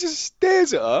worse, she just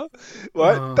stares at her,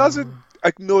 right? Doesn't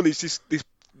acknowledge this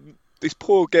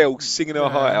poor girl singing her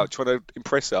heart out, trying to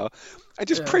impress her, and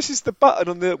just presses the button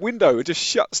on the window and just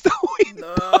shuts the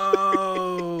window.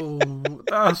 No,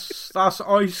 that's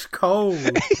ice cold.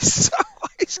 It's so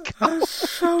ice cold. That's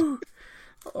so.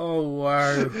 Oh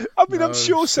wow! I mean, I'm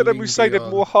sure Saddam Hussein had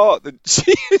more heart than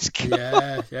she has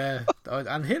got. Yeah,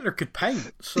 and Hitler could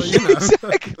paint, so you know.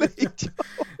 Exactly.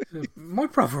 My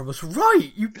brother was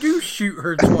right. You do shoot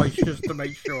her twice just to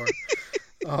make sure.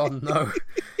 Oh no.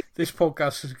 This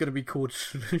podcast is going to be called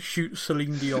 "Shoot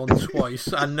Celine Dion Twice,"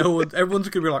 and everyone's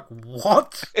going to be like,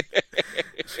 "What?"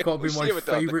 It's got to be my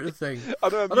favourite thing. I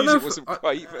don't know if wasn't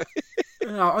great.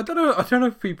 I don't know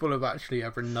if people have actually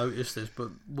ever noticed this, but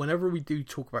whenever we do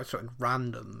talk about something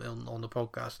random on the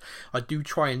podcast, I do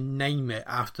try and name it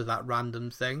after that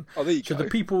random thing. Oh, there you go. The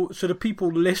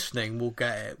people listening will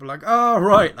get it. We're like, oh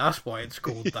right, that's why it's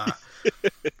called that.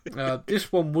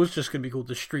 This one was just going to be called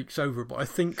 "The Streak's Over," but I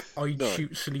think I'd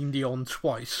shoot Celine Dion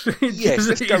twice. Yes,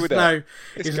 let's go with that.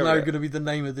 It's now going to be the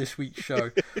name of this week's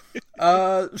show.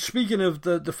 Speaking of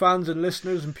the fans and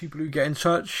listeners and people who get in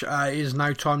touch, it is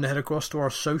now time to head across to our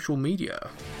social media.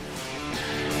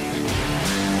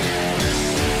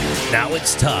 Now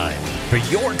it's time for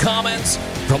your comments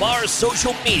from our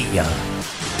social media.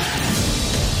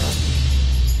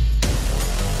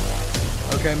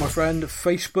 Okay, my friend,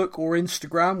 Facebook or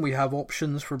Instagram, we have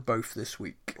options for both this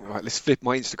week. Right, let's flip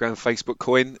my Instagram Facebook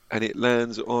coin, and it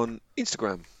lands on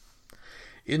Instagram.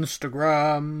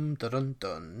 Instagram,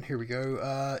 dun. Here we go.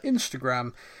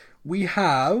 Instagram, we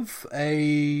have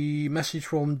a message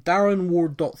from Darren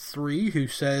Ward.3 who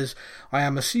says, I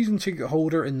am a season ticket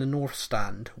holder in the North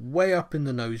Stand, way up in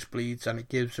the nosebleeds, and it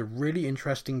gives a really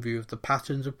interesting view of the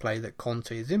patterns of play that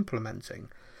Conte is implementing.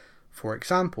 For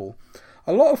example,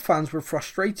 a lot of fans were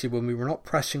frustrated when we were not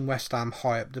pressing West Ham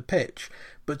high up the pitch,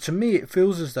 but to me it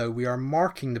feels as though we are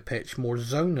marking the pitch more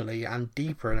zonally and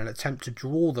deeper in an attempt to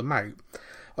draw them out.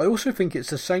 I also think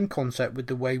it's the same concept with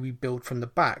the way we build from the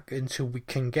back until we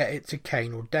can get it to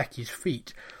Kane or Decky's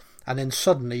feet, and then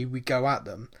suddenly we go at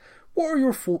them. What are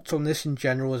your thoughts on this in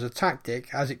general as a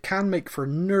tactic, as it can make for a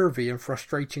nervy and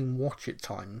frustrating watch at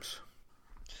times?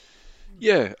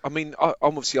 Yeah, I mean,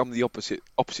 I'm the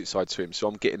opposite side to him, so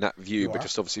I'm getting that view, but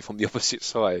just obviously from the opposite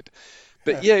side.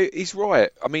 But yeah, he's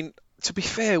right. I mean, to be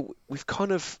fair, we've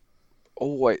kind of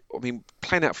always,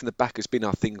 playing out from the back has been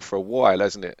our thing for a while,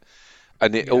 hasn't it?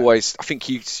 And it always, I think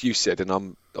you said, and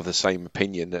I'm of the same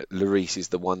opinion, that Lloris is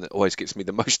the one that always gets me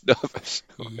the most nervous.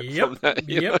 Yep,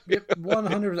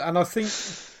 100%. And I think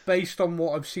based on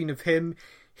what I've seen of him,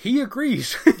 he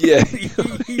agrees. Yeah.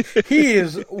 he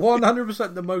is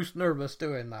 100% the most nervous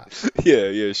doing that.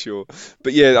 Yeah, sure.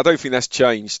 But yeah, I don't think that's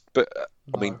changed. But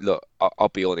I mean, look, I'll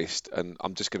be honest, and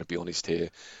I'm just going to be honest here.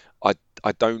 I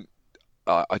don't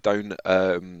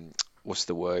what's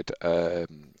the word?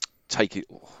 Take it.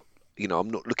 You know,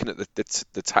 I'm not looking at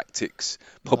the tactics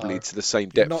probably to the same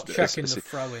depth. You're not checking the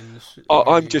throw-ins.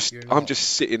 I'm just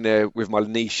sitting there with my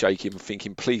knees shaking,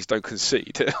 thinking, please don't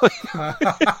concede.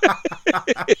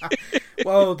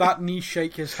 Well, that knee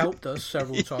shake has helped us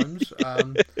several times.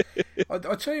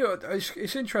 I tell you,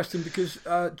 it's interesting because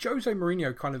Jose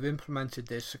Mourinho kind of implemented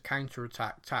this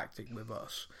counter-attack tactic with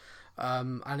us,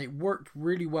 and it worked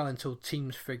really well until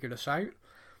teams figured us out.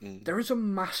 There is a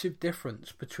massive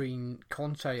difference between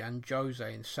Conte and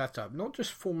Jose in setup, not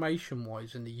just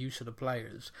formation-wise in the use of the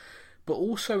players, but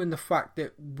also in the fact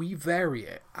that we vary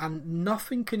it, and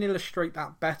nothing can illustrate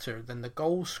that better than the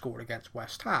goals scored against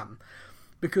West Ham.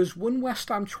 Because when West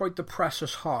Ham tried to press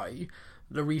us high,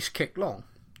 Lloris kicked long.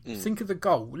 Think of the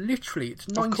goal. Literally, it's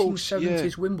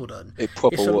 1970s Wimbledon. It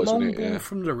proper it's a was, long wasn't it? ball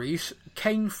from Lloris,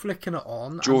 Kane flicking it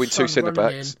on, drawing two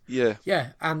centre-backs. Yeah,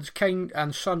 and Kane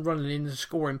and Son running in and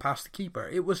scoring past the keeper.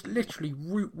 It was literally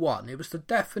Route 1. It was the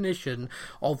definition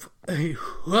of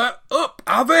up,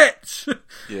 have it!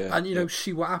 And,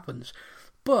 see what happens.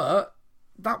 But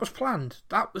that was planned.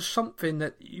 That was something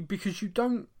that, because you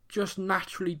don't just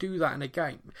naturally do that in a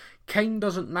game. Kane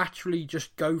doesn't naturally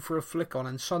just go for a flick on,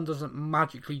 and Son doesn't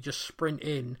magically just sprint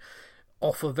in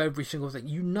off of every single thing.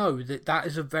 You know that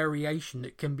is a variation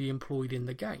that can be employed in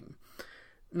the game.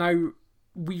 Now,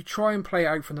 we try and play it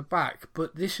out from the back,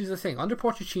 but this is the thing. Under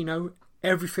Pochettino,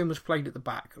 everything was played at the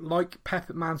back. Like Pep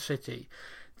at Man City,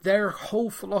 their whole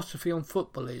philosophy on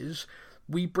football is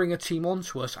we bring a team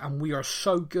onto us and we are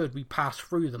so good we pass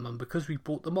through them, and because we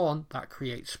brought them on, that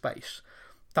creates space.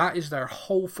 That is their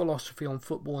whole philosophy on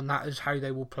football, and that is how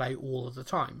they will play all of the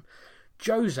time.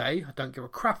 Jose, I don't give a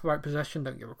crap about possession,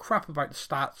 don't give a crap about the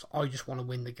stats, I just want to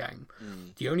win the game.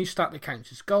 The only stat that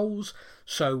counts is goals,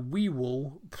 so we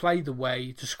will play the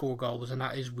way to score goals, and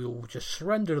that is we will just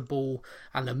surrender the ball,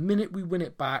 and the minute we win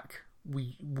it back,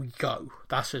 we go.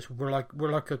 That's it. We're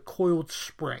like a coiled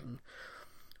spring.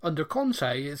 Under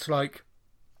Conte, it's like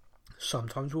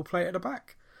sometimes we'll play it at the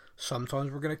back,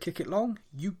 sometimes we're going to kick it long.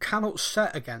 You cannot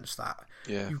set against that.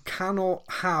 Yeah. You cannot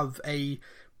have a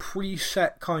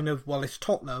preset kind of, well, it's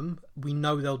Tottenham, we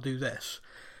know they'll do this.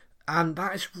 And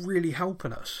that is really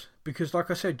helping us. Because,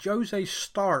 like I said, Jose's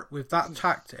start with that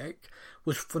tactic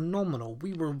was phenomenal.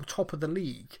 We were top of the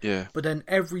league. Yeah. But then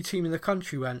every team in the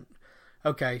country went,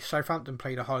 okay, Southampton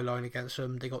played a high line against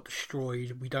them, they got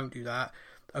destroyed, we don't do that.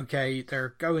 Okay,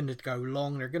 they're going to go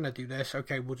long, they're going to do this.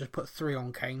 Okay, we'll just put 3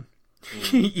 on Kane.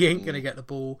 You ain't going to get the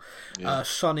ball. Yeah.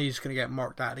 Sonny's going to get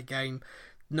marked out of the game.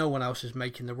 No one else is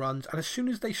making the runs. And as soon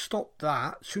as they stopped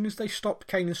that, as soon as they stopped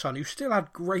Kane and Son, who still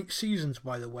had great seasons,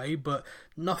 by the way, but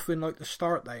nothing like the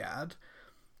start they had,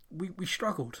 we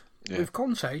struggled. Yeah. With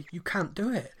Conte, you can't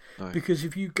do it. No. Because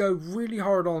if you go really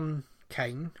hard on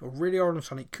Kane, or really hard on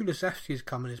Sonny, Kulusevski is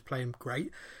coming, is playing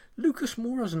great. Lucas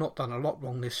Moura's not done a lot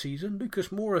wrong this season. Lucas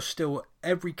Moura still,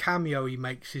 every cameo he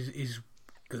makes is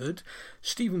good.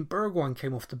 Steven Bergwijn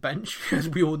came off the bench, as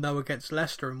we all know, against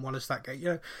Leicester and won us that game.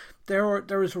 You know,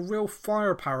 there is a real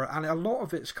firepower, and a lot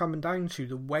of it's coming down to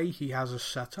the way he has us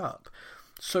set up.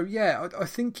 So yeah, I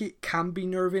think it can be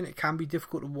nerving. It can be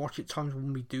difficult to watch at times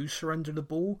when we do surrender the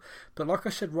ball. But like I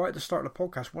said right at the start of the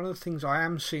podcast, one of the things I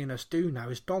am seeing us do now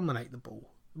is dominate the ball,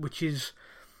 which is,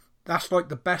 that's like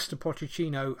the best of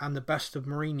Pochettino and the best of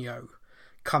Mourinho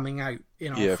coming out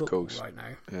in our football right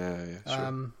now. Yeah,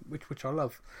 sure. Which I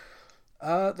love.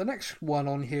 The next one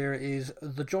on here is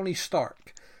the Johnny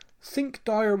Stark. Think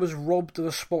Dyer was robbed of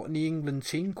a spot in the England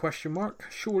team? ?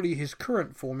 Surely his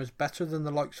current form is better than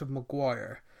the likes of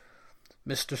Maguire.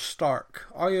 Mr. Stark,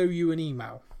 I owe you an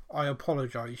email. I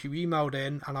apologise. You emailed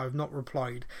in and I've not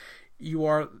replied. You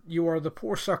are the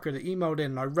poor sucker that emailed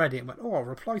in and I read it and went, oh, I'll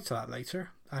reply to that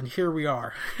later. And here we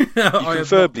are. You can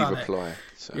verbally reply.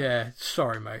 So. Yeah,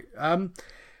 sorry, mate.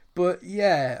 But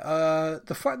yeah,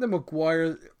 the fact that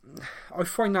Maguire, I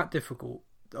find that difficult.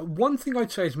 One thing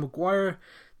I'd say is Maguire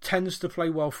tends to play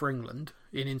well for England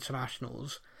in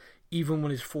internationals, even when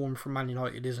his form for Man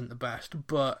United isn't the best.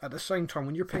 But at the same time,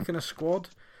 when you're picking a squad,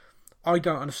 I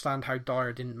don't understand how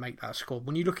Dyer didn't make that squad.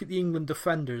 When you look at the England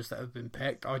defenders that have been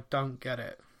picked, I don't get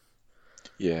it.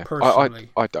 Yeah, personally.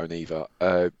 I don't either.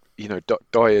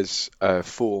 Dyer's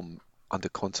form under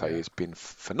Conte has been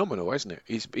phenomenal, hasn't it?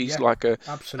 He's like a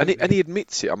absolutely. And he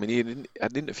admits it. I mean, he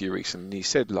had an interview recently and he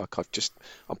said, like,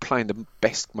 I'm playing the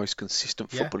best, most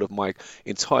consistent football of my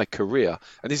entire career.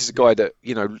 And this is a guy that,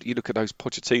 you look at those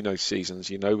Pochettino seasons,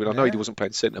 and I know he wasn't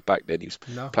playing centre back then, he was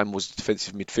playing more as a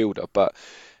defensive midfielder, but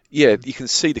yeah, you can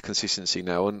see the consistency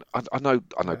now, and I know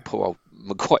poor old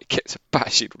Maguire gets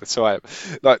bashed all the time.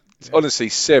 Like, honestly,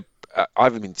 Seb,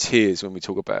 I'm in tears when we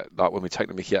talk about, like, when we take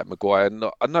the mickey out of Maguire. And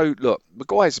I know, look,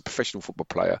 Maguire's a professional football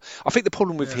player. I think the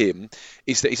problem with him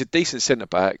is that he's a decent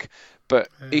centre-back, but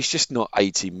he's just not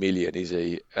 80 million, is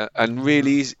he? And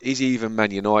really, is he even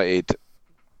Man United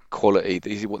quality?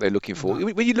 Is he what they're looking for? No.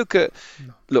 When you look at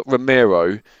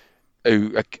Romero,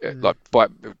 who,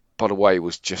 by the way,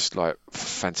 was just like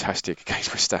fantastic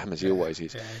against West Ham, as he always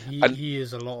is. Yeah, he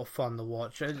is a lot of fun to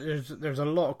watch. There's a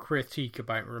lot of critique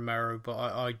about Romero, but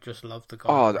I just love the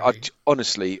guy.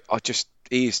 Honestly,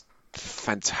 he is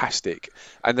fantastic.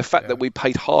 And the fact that we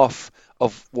paid half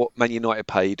of what Man United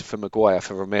paid for Maguire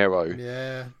for Romero,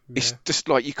 it's just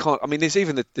like, you can't. I mean, there's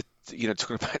even the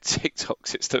talking about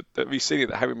TikToks. It's have you seen it?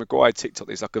 The Harry Maguire TikTok.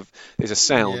 There's a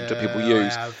sound that people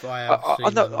use.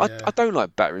 I don't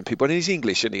like battering people, and he's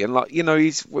English, isn't he? And when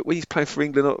he's playing for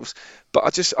England, but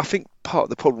I think part of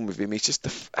the problem with him is just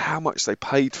how much they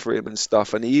paid for him and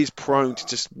stuff, and he is prone to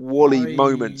just wally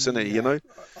moments, isn't he?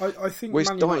 I think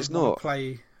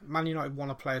Man United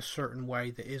want to play a certain way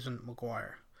that isn't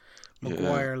Maguire.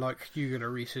 Maguire, like Hugo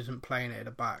Lloris, isn't playing it at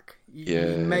the back. He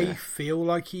may feel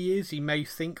like he is. He may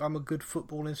think I'm a good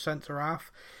footballing centre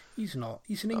half. He's not.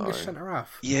 He's an English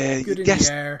centre-half. Yeah, good in yes,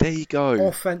 the air. there you go.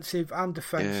 Offensive and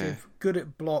defensive. Good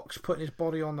at blocks, putting his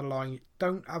body on the line.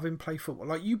 Don't have him play football.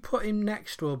 Like, you put him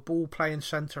next to a ball-playing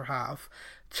centre-half,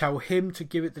 tell him to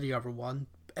give it to the other one,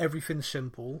 everything's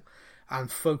simple,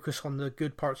 and focus on the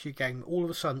good parts of your game. All of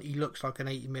a sudden, he looks like an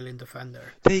 80 million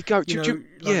defender. There you go.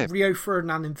 Like Rio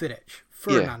Ferdinand and Vidic.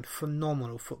 Ferdinand,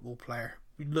 phenomenal football player.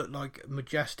 He looked like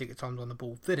majestic at times on the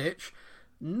ball. Vidic,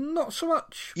 not so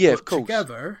much. Yeah, but of course.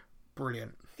 Together,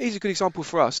 brilliant. He's a good example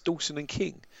for us, Dawson and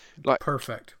King. Like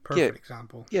Perfect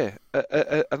example. Yeah,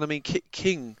 and I mean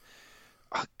King,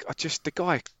 the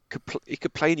guy he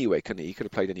could play anywhere, couldn't he? He could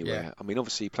have played anywhere. Yeah. I mean,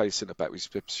 obviously he played centre back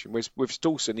with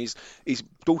Dawson.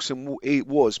 Dawson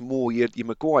was more your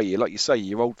Maguire, like you say,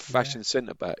 your old fashioned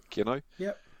centre back. You know.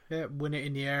 Yeah, win it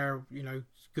in the air.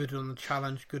 Good on the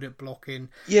challenge, good at blocking.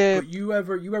 Yeah. But you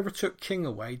ever took King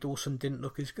away, Dawson didn't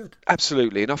look as good.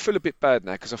 Absolutely, and I feel a bit bad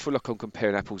now because I feel like I'm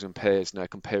comparing apples and pears now,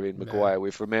 comparing Maguire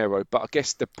with Romero. But I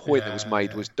guess the point that was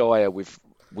made was Dyer with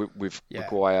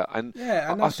Maguire, and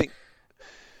I think.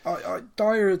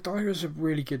 Dyer is a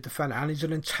really good defender, and he's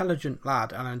an intelligent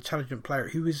lad and an intelligent player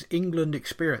who is England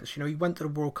experienced. He went to the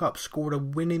World Cup, scored a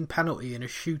winning penalty in a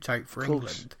shootout for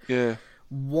England. Yeah.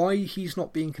 Why he's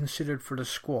not being considered for the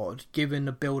squad, given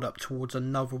the build-up towards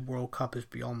another World Cup, is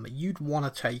beyond me. You'd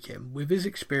want to take him. With his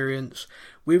experience,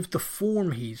 with the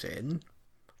form he's in,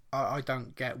 I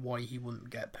don't get why he wouldn't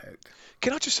get picked.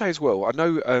 Can I just say as well, I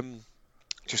know...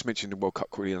 just mentioned the World Cup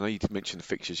quickly. I know you did mention the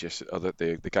fixtures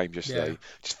yesterday, the games yesterday. Yeah.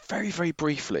 Just very, very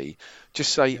briefly,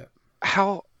 just say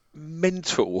how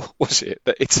mental was it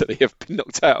that Italy have been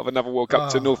knocked out of another World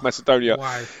Cup to North Macedonia?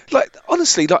 Wow. Like,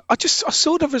 honestly, I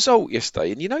saw the result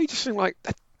yesterday, and you just think like,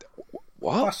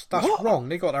 what? That's wrong.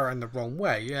 They got there in the wrong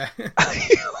way. Yeah.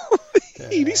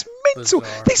 It's mental.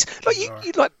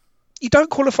 Bizarre. You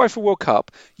don't qualify for World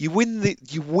Cup. You win the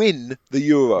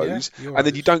Euros, and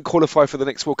then you don't qualify for the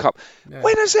next World Cup. Yeah.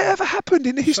 When has it ever happened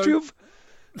in the history of?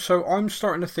 So I'm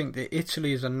starting to think that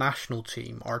Italy as a national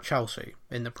team are Chelsea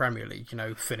in the Premier League.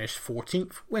 Finish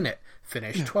 14th, win it.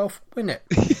 Finish 12th, win it.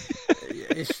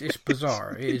 It's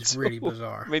bizarre. It is really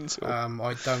bizarre. Mental.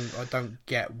 I don't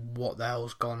get what the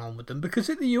hell's gone on with them, because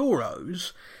at the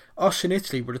Euros, us and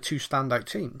Italy were the two standout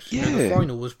teams. Yeah. The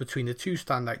final was between the two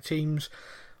standout teams.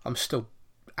 I'm still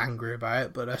angry about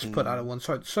it, but let's put that at one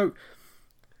side. So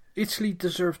Italy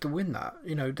deserved to win that.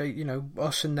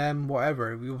 Us and them,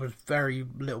 whatever. There was very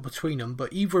little between them,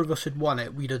 but either of us had won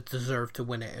it, we'd have deserved to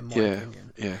win it, in my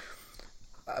opinion. Yeah.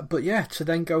 But to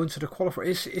then go into the qualifier,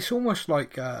 it's almost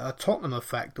like a Tottenham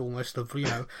effect, almost of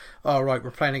oh right,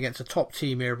 we're playing against a top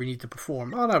team here, we need to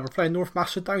perform. Oh no, we're playing North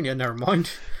Macedonia, never mind.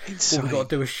 Insane. All we've got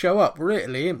to do is show up. We're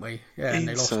Italy, ain't we? Yeah, and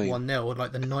Insane. they lost 1-0 at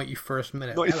like the 91st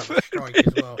minute. Hell of a strike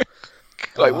as well.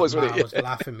 It was, wasn't it? I was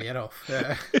laughing me head off.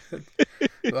 Yeah.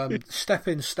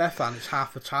 Stefan is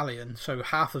half Italian, so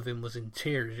half of him was in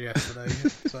tears yesterday.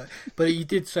 But he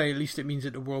did say at least it means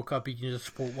at the World Cup he can just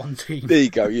support one team. There you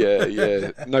go,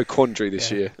 yeah. No quandary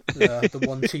this year. The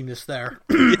one team that's there.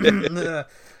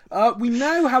 We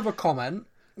now have a comment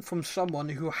from someone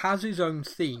who has his own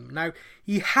theme. Now,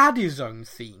 he had his own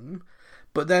theme,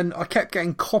 but then I kept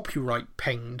getting copyright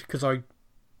pinged because I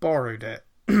borrowed it.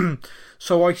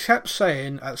 So I kept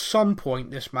saying at some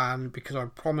point, this man, because I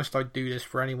promised I'd do this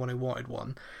for anyone who wanted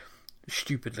one,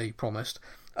 stupidly promised,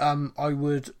 I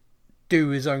would do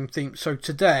his own theme. So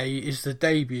today is the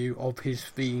debut of his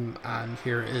theme, and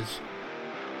here it is.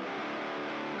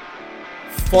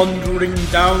 Thundering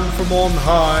down from on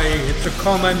high, it's a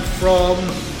comment from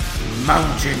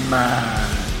Mountain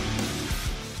Man.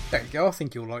 There you go, I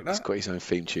think you'll like that. He's got his own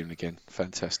theme tune again.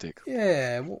 Fantastic.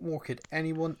 Yeah, what more could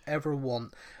anyone ever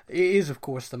want? It is, of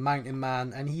course, the Mountain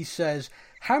Man, and he says,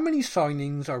 how many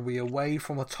signings are we away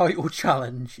from a title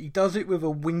challenge? He does it with a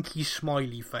winky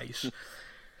smiley face.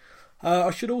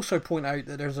 I should also point out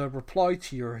that there's a reply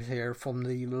to yours here from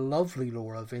the lovely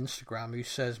Laura of Instagram, who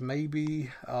says,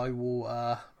 maybe I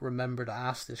will remember to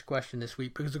ask this question this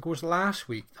week, because, of course, last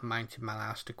week the Mountain Man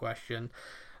asked a question,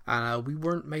 and we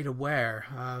weren't made aware.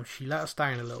 She let us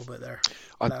down a little bit there.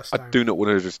 I do not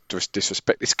want to just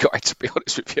disrespect this guy, to be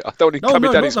honest with you. I don't want him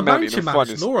coming down his mountain and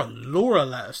finding us. Laura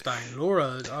let us down.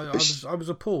 Laura, I was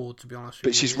appalled, to be honest with you.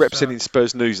 But she's representing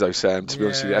Spurs News, though, Sam, to be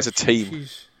honest with you, as a team.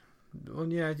 Well,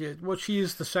 yeah. Well, she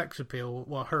is the sex appeal.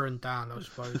 Well, her and Dan, I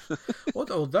suppose.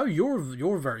 Although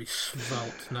you're very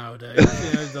svelte nowadays.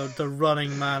 The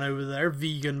running man over there,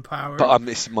 vegan power. But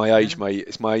it's my age, mate.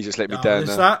 It's my age that's let me down. Is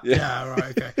now. That? Yeah,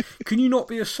 right. Okay. Can you not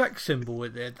be a sex symbol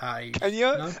at that age? Can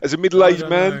you? No? As a middle-aged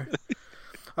man.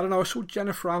 I don't know. I saw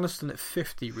Jennifer Aniston at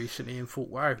 50 recently and thought,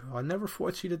 wow, I never thought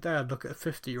I'd see the day I'd look at a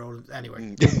 50-year-old.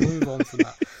 Anyway, we'll move on from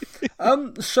that.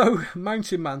 So,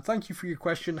 Mountain Man, thank you for your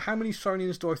question. How many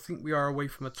signings do I think we are away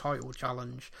from a title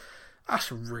challenge?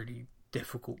 That's a really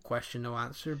difficult question to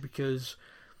answer because,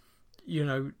 you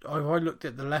know, if I looked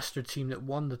at the Leicester team that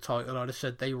won the title, I'd have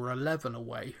said they were 11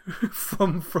 away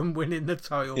from winning the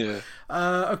title. Yeah.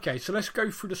 Okay, so let's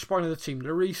go through the spine of the team.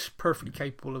 Lloris, perfectly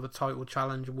capable of a title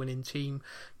challenge, winning team.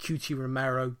 QT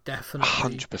Romero,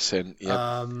 definitely. 100%,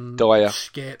 yeah. Dyer.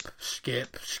 Skip.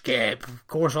 Of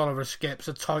course, Oliver Skip's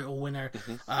a title winner.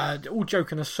 All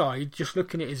joking aside, just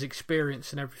looking at his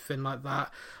experience and everything like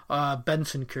that,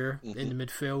 Bentancur in the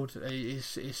midfield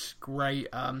is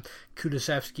great.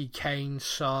 Kulusevski, Kane,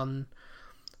 Son.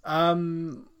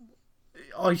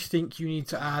 I think you need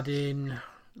to add in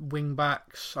wing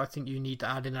backs. I think you need to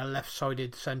add in a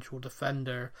left-sided central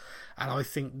defender, and I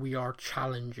think we are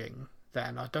challenging.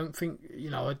 Then I don't think, you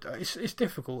know, it's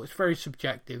difficult. It's very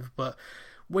subjective, but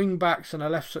wing backs and a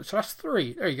left side. So that's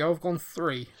 3. There you go. I've gone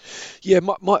 3. Yeah,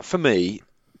 for me,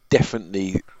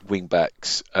 definitely wing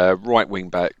backs, right wing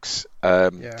backs. I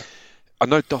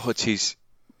know Doherty's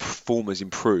form has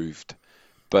improved,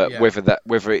 but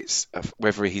whether he's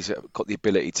got the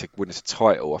ability to win us a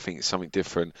title, I think it's something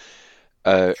different.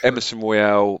 Emerson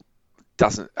Royale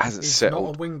hasn't settled.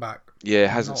 Not a wing back. Yeah,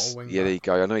 hasn't. Yeah, there you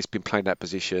go. I know he's been playing that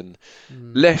position.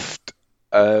 Left,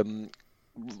 Reguilon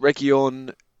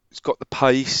has got the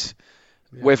pace.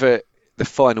 Yeah. Whether the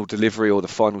final delivery or the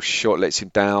final shot lets him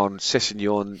down,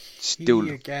 Sessegnon still... He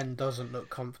again doesn't look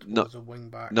comfortable as a wing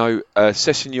back. No,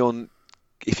 Sessegnon,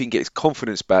 if he can get his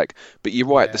confidence back, but you're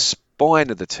right, the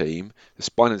spine of the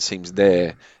team's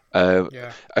there.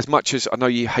 As much as I know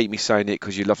you hate me saying it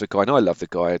because you love the guy, and I love the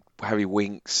guy, Harry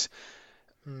Winks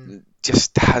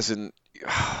just hasn't.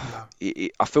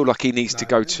 I feel like he needs to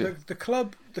go to the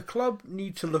club. The club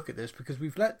need to look at this because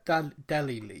we've let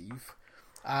Dele leave,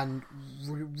 and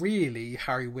really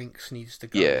Harry Winks needs to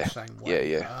go the same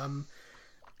way.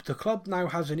 The club now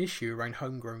has an issue around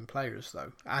homegrown players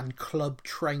though, and club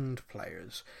trained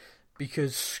players.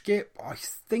 Because Skip, I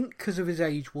think because of his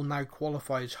age, will now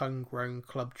qualify as homegrown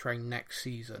club trained next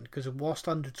season. Because whilst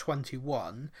under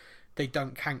 21, they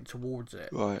don't count towards it.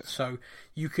 Right. So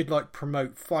you could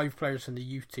promote 5 players in the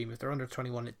youth team. If they're under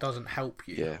 21, it doesn't help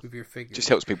you with your figures. Just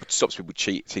stops people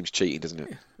teams cheating, doesn't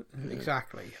it?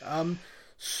 Exactly.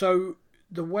 So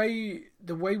the way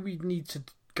we need to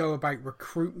go about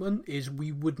recruitment is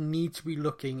we would need to be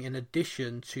looking, in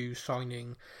addition to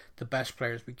signing the best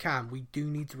players we can, we do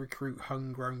need to recruit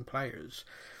homegrown players.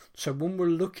 So when we're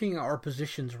looking at our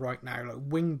positions right now, like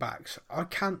wing backs, I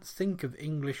can't think of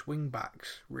English wing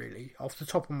backs really off the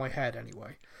top of my head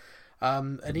anyway.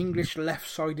 An English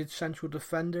left-sided central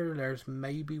defender, there's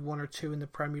maybe 1 or 2 in the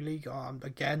Premier League.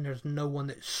 Again, there's no one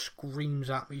that screams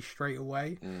at me straight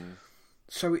away.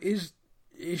 So it is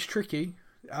tricky.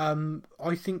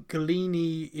 I think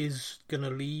Galini is going to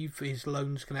leave. His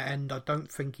loan's going to end. I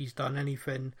don't think he's done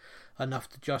anything enough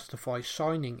to justify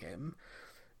signing him.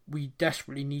 We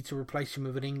desperately need to replace him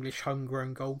with an English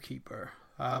homegrown goalkeeper.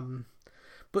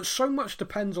 But so much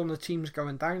depends on the teams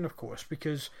going down, of course,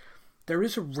 because there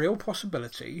is a real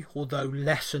possibility, although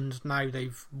lessened now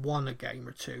they've won a game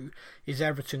or 2, is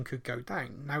Everton could go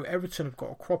down. Now, Everton have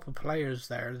got a crop of players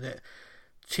there that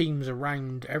teams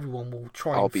around everyone will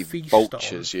try and feast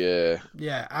vultures, on.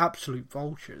 Yeah, absolute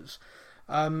vultures.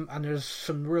 And there's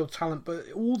some real talent,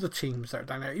 but all the teams that are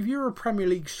down there, if you're a Premier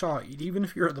League side, even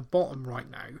if you're at the bottom right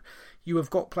now, you have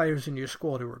got players in your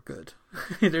squad who are good.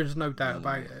 There's no doubt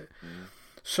about it.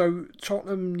 So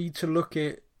Tottenham need to look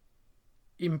at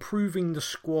improving the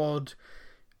squad,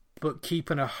 but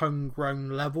keeping a homegrown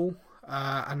level.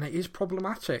 And it is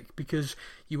problematic because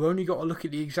you only got to look at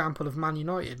the example of Man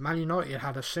United. Man United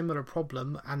had a similar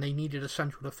problem and they needed a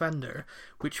central defender,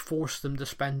 which forced them to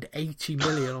spend 80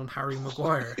 million on Harry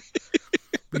Maguire.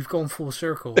 We've gone full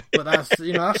circle, but that's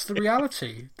the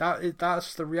reality.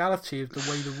 That's the reality of the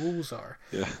way the rules are.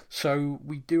 Yeah. So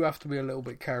we do have to be a little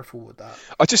bit careful with that.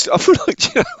 I feel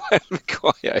like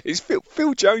Maguire.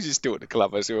 Phil Jones is still at the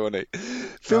club as well, isn't he?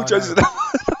 Phil Jones.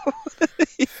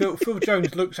 Phil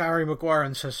Jones looks at Harry Maguire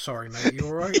and says, "Sorry, mate, you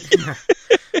all right?"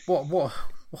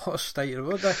 What a state of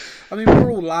it. I mean, we're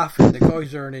all laughing. The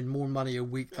guy's earning more money a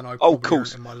week than I probably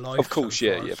earned in my life. Of course, so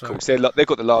far, of course. They've got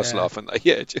the last laugh, haven't they?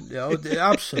 Yeah,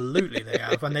 absolutely they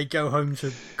have. And they go home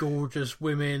to gorgeous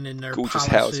women in their gorgeous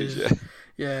palaces. Houses.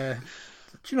 Yeah.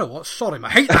 Do you know what? Sorry, I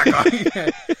hate that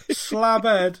guy. Slab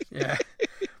head. Yeah.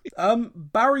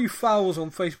 Barry Fowles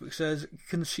on Facebook says,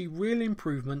 can see real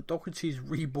improvement. Doherty's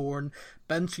reborn.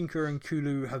 Bentancur and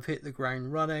Kulu have hit the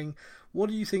ground running. What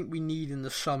do you think we need in the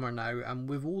summer now? And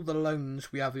with all the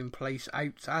loans we have in place,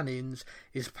 outs and ins,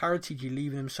 is Paratici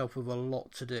leaving himself with a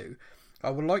lot to do? I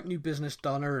would like new business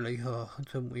done early,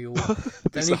 don't we all?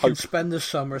 Then he can spend the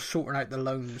summer sorting out the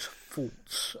loans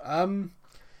faults.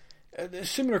 A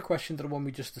similar question to the one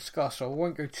we just discussed, so I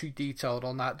won't go too detailed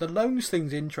on that. The loans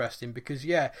thing's interesting because,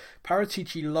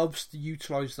 Paratici loves to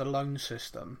utilise the loan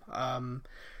system.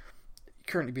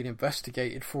 Currently being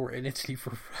investigated for it in Italy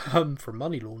for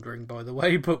money laundering, by the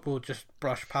way, but we'll just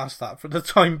brush past that for the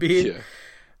time being.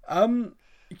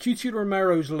 QT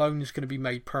Romero's loan is going to be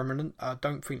made permanent. I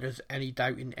don't think there's any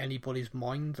doubt in anybody's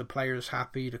mind. The player's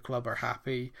happy, the club are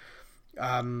happy.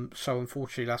 So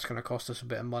unfortunately that's going to cost us a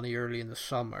bit of money early in the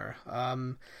summer.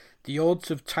 The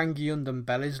odds of Tanguy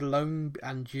Ndombele's loan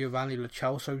and Giovanni Lo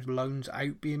Celso's loans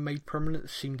out being made permanent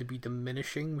seem to be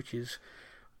diminishing, which is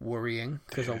worrying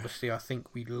because obviously I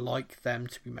think we'd like them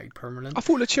to be made permanent. I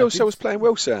thought Lo Celso was playing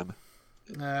well, Sam.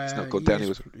 He's not gone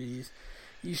down.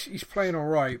 He's playing all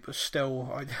right, but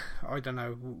still, I don't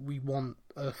know. We want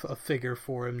a figure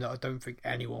for him that I don't think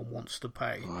anyone wants to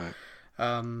pay. Right.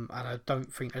 And I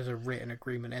don't think there's a written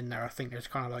agreement in there. I think there's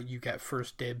kind of like you get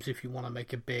first dibs if you want to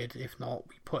make a bid. If not,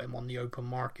 we put him on the open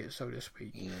market, so to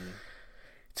speak.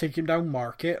 Take him down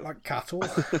market like cattle.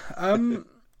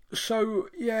 So,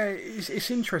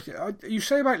 it's interesting. You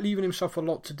say about leaving himself a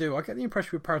lot to do. I get the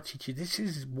impression with Paratici, this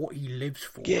is what he lives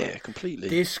for. Yeah, completely.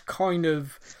 This kind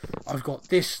of, I've got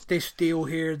this deal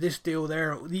here, this deal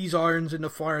there, these irons in the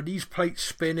fire, these plates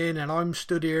spinning, and I'm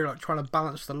stood here like trying to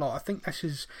balance the lot. I think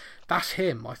that's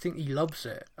him. I think he loves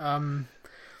it.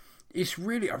 It's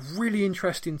really a really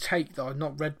interesting take that I've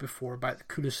not read before about the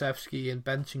Kulusevski and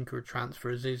Bentancur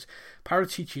transfers. Is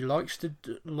Paratici likes to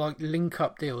link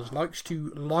up deals, likes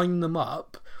to line them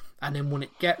up, and then when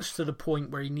it gets to the point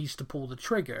where he needs to pull the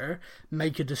trigger,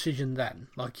 make a decision then.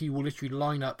 Like he will literally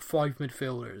line up 5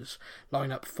 midfielders,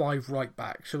 line up 5 right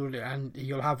backs, and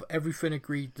you'll have everything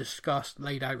agreed, discussed,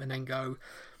 laid out, and then go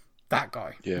that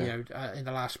guy. In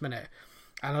the last minute.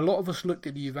 And a lot of us looked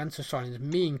at the Juventus signings,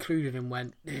 me included, and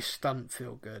went, this doesn't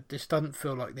feel good. This doesn't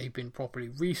feel like they've been properly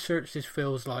researched. This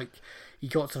feels like he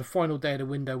got to the final day of the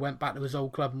window, went back to his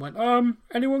old club and went,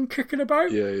 anyone kicking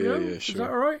about? Yeah, sure. Is that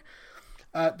all right?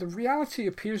 The reality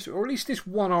appears, or at least this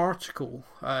one article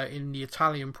in the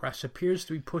Italian press appears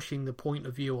to be pushing the point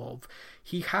of view of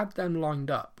he had them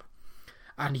lined up.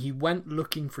 And he went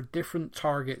looking for different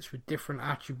targets with different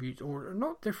attributes, or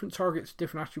not different targets,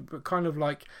 different attributes, but kind of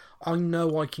like, I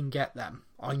know I can get them.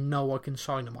 I know I can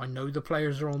sign them. I know the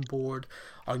players are on board.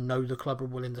 I know the club are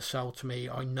willing to sell to me.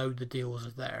 I know the deals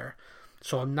are there.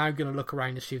 So I'm now going to look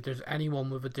around to see if there's anyone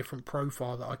with a different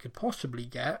profile that I could possibly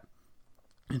get,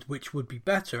 and which would be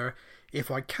better.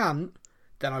 If I can't,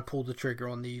 then I pull the trigger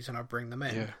on these and I bring them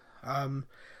in.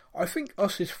 I think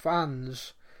us as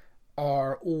fans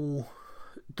are all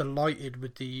delighted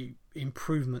with the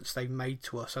improvements they've made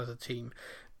to us as a team.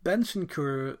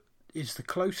 Bentancur is the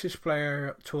closest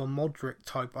player to a Modric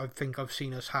type I think I've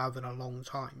seen us have in a long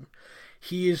time.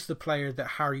 He is the player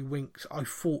that I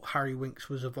thought Harry Winks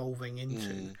was evolving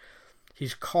into.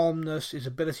 His calmness, his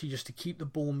ability just to keep the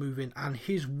ball moving, and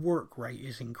his work rate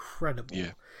is incredible.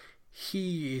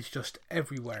 He is just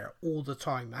everywhere all the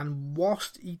time, and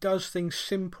whilst he does things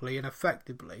simply and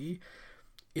effectively,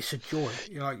 it's a joy.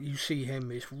 You see him,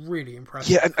 it's really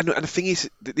impressive. Yeah, and the thing is,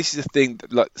 this is the thing.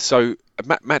 So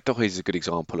Matt Doherty is a good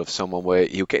example of someone where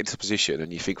he'll get into a position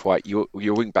and you think, right, you're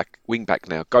wing back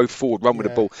now, go forward, run with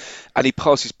the ball, and he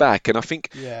passes back. And I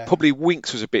think probably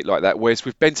Winks was a bit like that. Whereas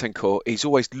with Bentancur, he's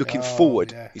always looking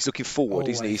forward. He's looking forward,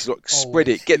 isn't he? He's like spread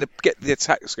it, get the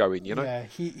attacks going. Yeah,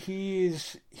 he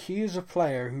is a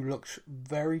player who looks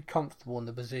very comfortable in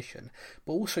the position.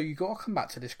 But also, you got to come back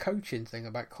to this coaching thing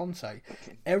about Conte.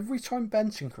 Every time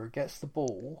Bentancur gets the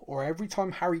ball, or every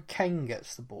time Harry Kane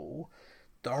gets the ball,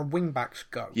 our wing backs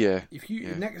go. If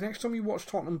you next time you watch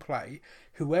Tottenham play,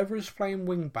 whoever's playing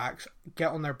wing backs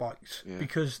get on their bikes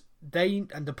because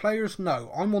the players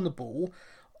know I'm on the ball.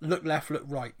 Look left, look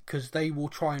right, because they will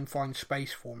try and find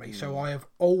space for me. So I have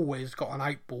always got an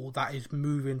out ball that is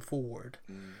moving forward.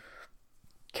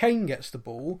 Kane gets the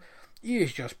ball. He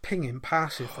is just pinging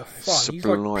passes for fun.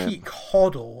 Sublime. He's like peak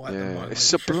Hoddle at the moment. It's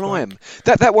sublime.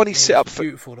 That one he set up for,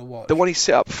 beautiful to watch. The one he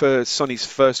set up for Sonny's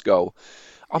first goal.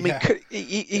 I mean,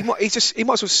 he might as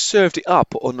well served it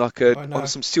up on on a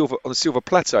silver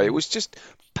platter. It was just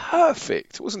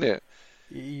perfect, wasn't it?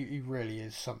 He really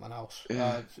is something else.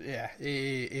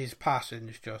 His passing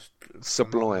is just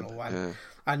sublime.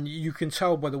 And you can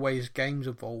tell by the way his game's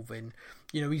evolving.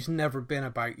 He's never been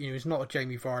about. He's not a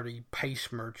Jamie Vardy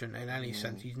pace merchant in any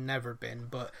sense. He's never been,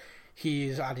 but he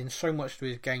is adding so much to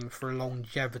his game for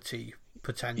longevity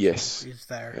potential. Is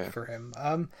there for him.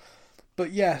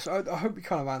 But yes, I hope we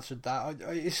kind of answered that.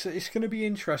 It's going to be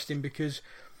interesting because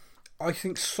I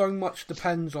think so much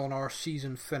depends on our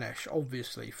season finish,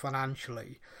 obviously,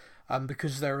 financially.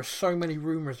 Because there are so many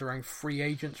rumours around free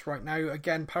agents right now.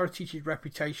 Again, Paratici's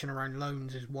reputation around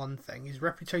loans is one thing. His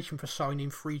reputation for signing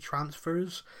free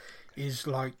transfers is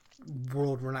like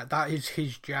world renowned. That is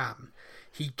his jam.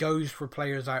 He goes for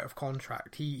players out of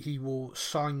contract. He will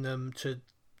sign them to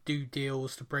do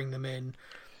deals to bring them in,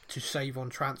 to save on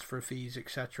transfer fees,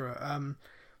 etc.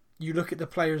 You look at the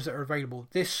players that are available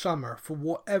this summer, for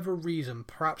whatever reason,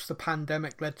 perhaps the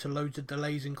pandemic led to loads of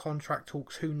delays in contract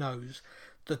talks, who knows.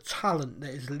 The talent that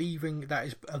is leaving, that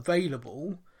is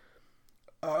available,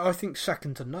 I think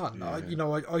second to none.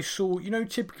 Yeah. I saw,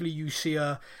 typically you see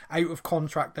a out of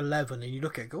contract 11 and you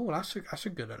look at it, oh, that's a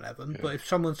good 11. Yeah. But if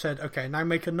someone said, okay, now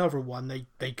make another one,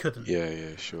 they couldn't.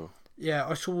 Yeah, sure. Yeah,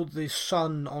 I saw the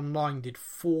Sun online did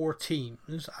 4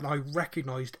 teams and I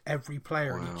recognised every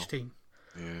player in each team.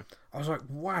 Yeah. I was like,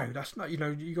 wow, that's not,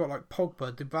 you got like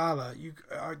Pogba,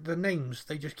 Dybala, the names,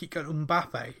 they just keep going,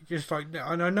 Mbappe, just like,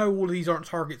 and I know all of these aren't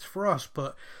targets for us,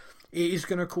 but it is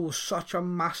going to cause such a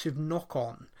massive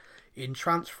knock-on in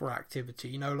transfer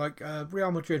activity.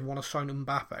 Real Madrid want to sign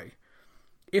Mbappe.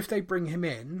 If they bring him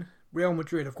in, Real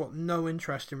Madrid have got no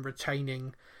interest in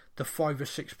retaining the 5 or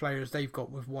 6 players they've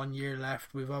got with 1 year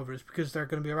left with others, because they're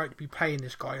going to be about to be paying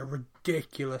this guy a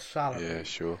ridiculous salary. Yeah,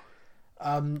 sure.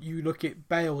 You look at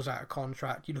Bale's out of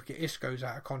contract, you look at Isco's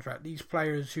out of contract. These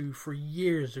players who for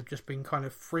years have just been kind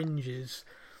of fringes.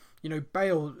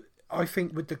 Bale, I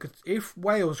think if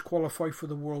Wales qualify for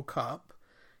the World Cup,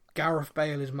 Gareth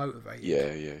Bale is motivated.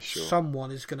 Yeah, sure.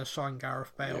 Someone is going to sign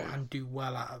Gareth Bale and do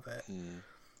well out of it.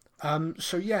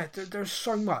 There's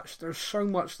so much. There's so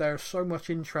much there, so much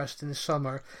interest in the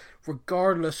summer.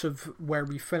 Regardless of where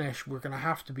we finish, we're going to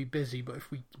have to be busy. But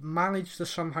if we manage to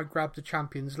somehow grab the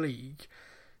Champions League,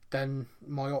 then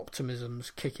my optimism's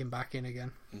kicking back in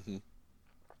again. Mm-hmm.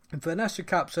 And Vanessa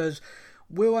Cap says,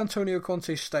 will Antonio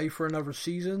Conte stay for another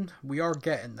season? We are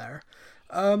getting there.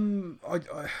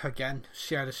 Again,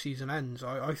 see how the season ends.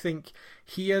 I think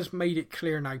he has made it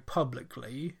clear now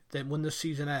publicly that when the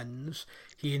season ends,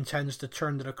 he intends to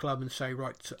turn to the club and say,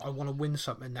 right, I want to win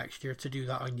something next year. To do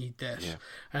that, I need this. Yeah.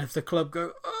 And if the club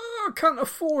go, I can't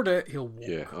afford it, he'll walk.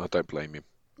 Yeah, I don't blame him.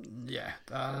 Yeah,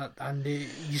 and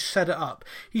he set it up.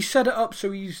 He set it up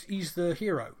so he's the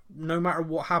hero. No matter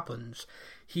what happens,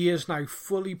 he has now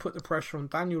fully put the pressure on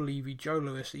Daniel Levy, Joe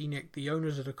Lewis, ENIC, the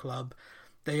owners of the club.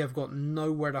 They have got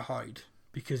nowhere to hide,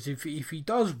 because if he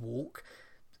does walk,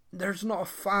 there's not a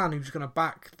fan who's going to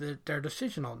back their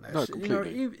decision on this. No,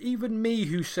 completely. Even me,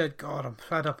 who said, God, I'm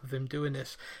fed up of him doing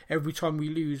this every time we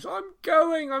lose.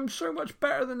 I'm so much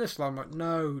better than this. And I'm like,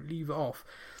 no, leave it off.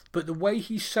 But the way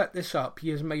he set this up, he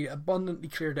has made it abundantly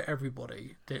clear to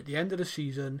everybody that at the end of the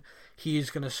season, he is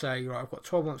going to say, right, I've got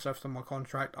 12 months left on my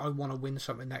contract, I want to win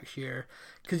something next year.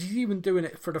 Because he's even doing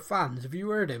it for the fans. Have you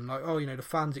heard him? Like, the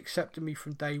fans accepted me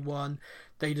from day one,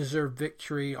 they deserve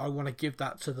victory, I want to give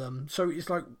that to them. So it's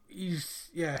like, he's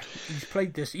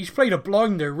played this. He's played a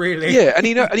blinder, really. Yeah, and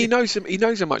he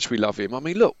knows how much we love him. I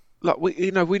mean, look, I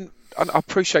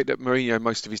appreciate that Mourinho,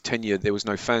 most of his tenure, there was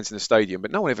no fans in the stadium, but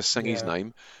no one ever sang his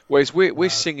name. Whereas we're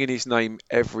singing his name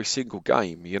every single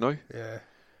game, Yeah.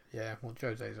 Well,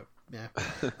 Jose's up.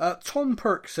 Yeah. Tom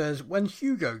Perk says, when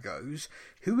Hugo goes,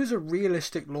 who is a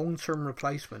realistic long-term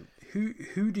replacement?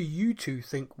 Who do you two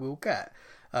think we'll get?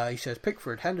 He says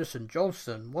Pickford, Henderson,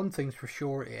 Johnston. One thing's for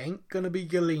sure, it ain't gonna be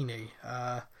Galini.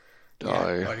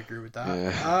 Yeah, I'd agree with that.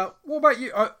 Yeah. What about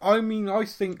you? I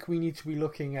think we need to be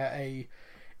looking at a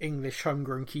English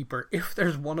homegrown keeper if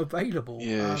there's one available.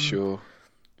 Yeah, sure.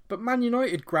 But Man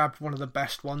United grabbed one of the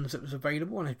best ones that was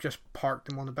available and have just parked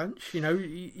him on the bench.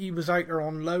 He was out there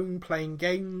on loan playing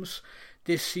games.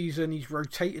 This season he's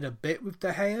rotated a bit with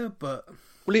De Gea, but...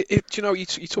 Well,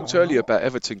 you talked earlier about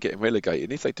Everton getting relegated.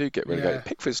 And if they do get relegated,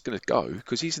 Pickford's going to go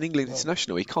because he's an England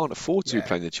international. He can't afford to be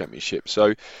playing the Championship.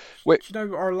 So,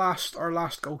 our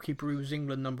last goalkeeper who was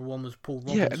England number 1 was Paul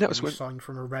Robinson. Yeah, and that was when signed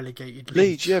from a relegated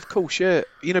Leeds. Yeah, of course, yeah.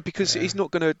 Because he's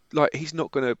not going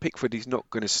to Pickford. He's not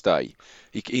going to stay.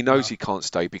 He knows he can't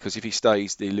stay because if he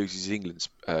stays, he loses England's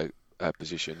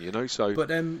position, So, but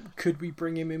could we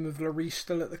bring him in with Lloris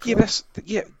still at the club?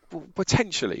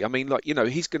 Potentially. I mean,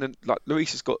 he's going to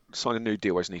Lloris has got signed a new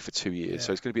deal, hasn't he, for 2 years?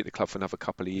 So he's going to be at the club for another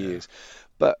couple of years.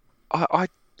 But I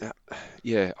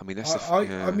mean, that's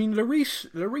I mean,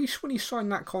 Lloris, when he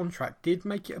signed that contract, did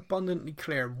make it abundantly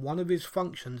clear one of his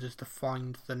functions is to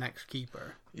find the next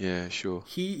keeper. Yeah, sure.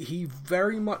 He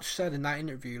very much said in that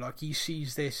interview, he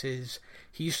sees this as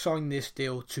he's signed this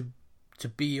deal to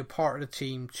be a part of the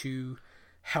team to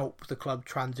help the club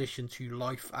transition to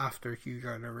life after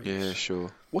Hugo Lloris. Yeah, sure.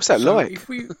 What's that like?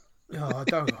 I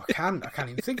can't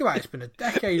even think about it. It's been a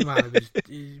decade, man.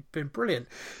 He's been brilliant.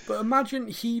 But imagine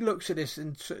he looks at this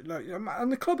and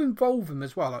the club involve him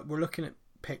as well. Like, we're looking at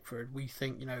Pickford. We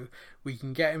think, we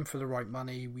can get him for the right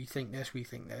money. We think this.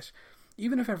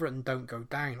 Even if Everton don't go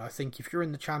down, I think if you're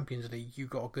in the Champions League, you've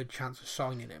got a good chance of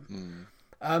signing him.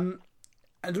 And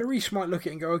Lloris might look at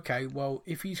it and go, okay, well,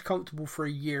 if he's comfortable for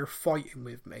a year fighting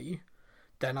with me,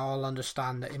 then I'll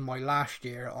understand that in my last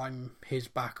year, I'm his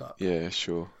backup. Yeah,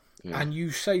 sure. Yeah. And you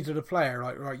say to the player,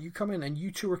 like, right, you come in and you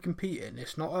two are competing.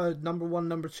 It's not a number one,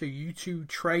 number two. You two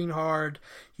train hard,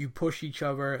 you push each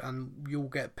other, and you'll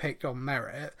get picked on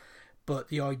merit. But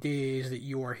the idea is that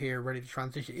you are here ready to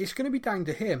transition. It's going to be down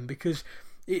to him, because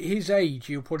at his age,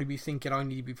 he'll probably be thinking, I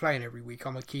need to be playing every week.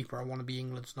 I'm a keeper. I want to be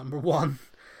England's number one.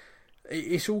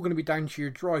 It's all going to be down to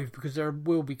your drive, because there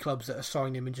will be clubs that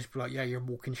assign him and just be like, yeah, you're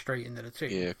walking straight into the team.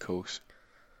 Yeah, of course.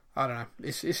 I don't know.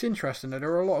 It's interesting.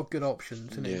 There are a lot of good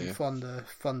options, and it'd be fun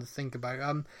to think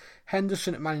about.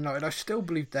 Henderson at Man United. I still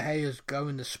believe De Gea's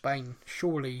going to Spain.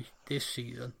 Surely this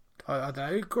season. I don't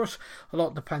know. Of course, a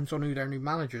lot depends on who their new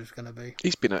manager is going to be.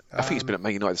 He's been at. I think he's been at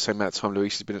Man United the same amount of time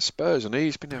Lloris has been at Spurs, and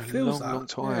he's been there a long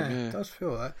time. Yeah, it does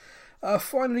feel that.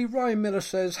 Finally, Ryan Miller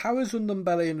says, "How is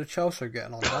Ndombele and the Chelsea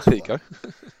getting on?" There you go.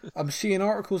 I'm seeing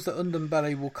articles that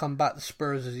Ndombele will come back to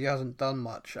Spurs as he hasn't done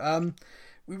much.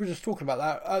 We were just talking about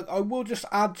that. I will just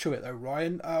add to it though,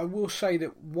 Ryan. I will say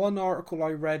that one article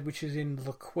I read, which is in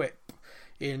Le Quip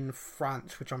in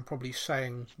France, which I'm probably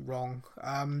saying wrong,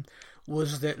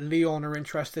 was that Lyon are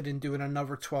interested in doing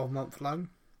another 12-month loan.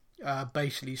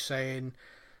 Basically saying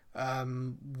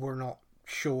we're not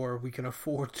sure we can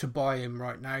afford to buy him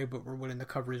right now, but we're willing to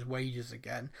cover his wages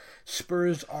again.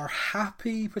 Spurs are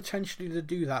happy potentially to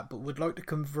do that, but would like to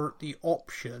convert the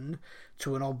option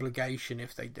to an obligation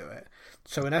if they do it.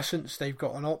 So in essence, they've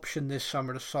got an option this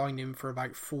summer to sign him for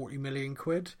about 40 million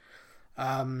quid.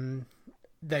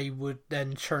 They would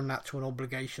then turn that to an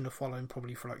obligation to follow him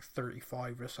probably for like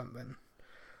 35 or something.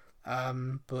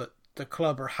 But the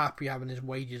club are happy having his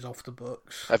wages off the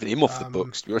books. Having him off the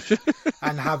books.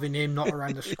 And having him not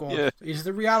around the squad is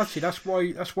the reality. That's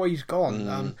why he's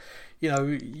gone.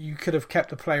 You could have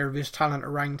kept a player of his talent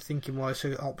around thinking, well, it's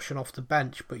an option off the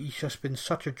bench, but he's just been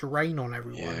such a drain on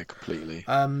everyone. Yeah, completely.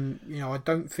 I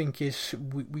don't think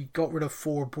we got rid of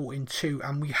 4, brought in 2,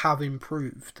 and we have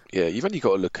improved. Yeah, you've only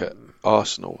got to look at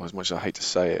Arsenal, as much as I hate to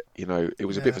say it. It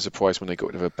was a bit of a surprise when they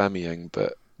got rid of Aubameyang,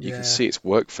 but you can see it's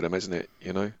worked for them, hasn't it?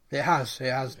 It has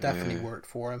definitely worked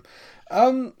for him.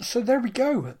 So there we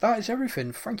go. That is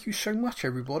everything. Thank you so much,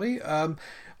 everybody.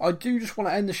 I do just want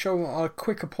to end the show on a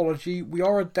quick apology. We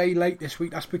are a day late this week.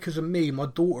 That's because of me. My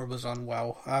daughter was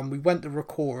unwell. We went to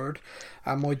record,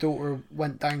 and my daughter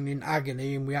went down in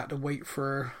agony, and we had to wait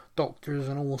for doctors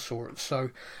and all sorts.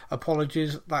 So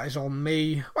apologies. That is on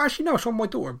me. Well, actually, no, it's on my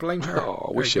daughter. Blame her. Oh,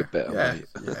 I wish you better, mate.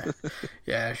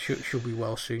 Yeah. She'll be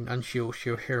well soon, and she'll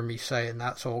hear me saying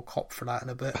that. So I'll cop for that in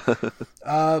a bit.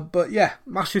 But yeah,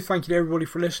 massive thank you to everybody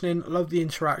for listening. Love the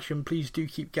interaction. Please do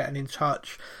keep getting in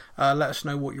touch. Let us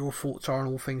know what your thoughts are on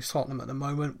all things Tottenham at the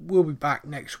moment. We'll be back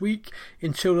next week.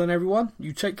 Until then, everyone,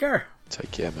 you take care.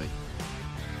 Take care, mate.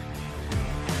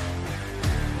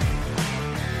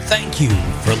 Thank you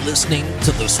for listening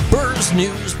to the Spurs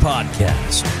News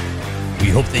Podcast. We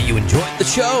hope that you enjoyed the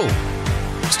show.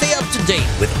 Stay up to date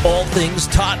with all things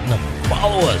Tottenham.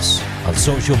 Follow us on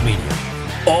social media.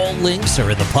 All links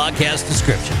are in the podcast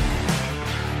description.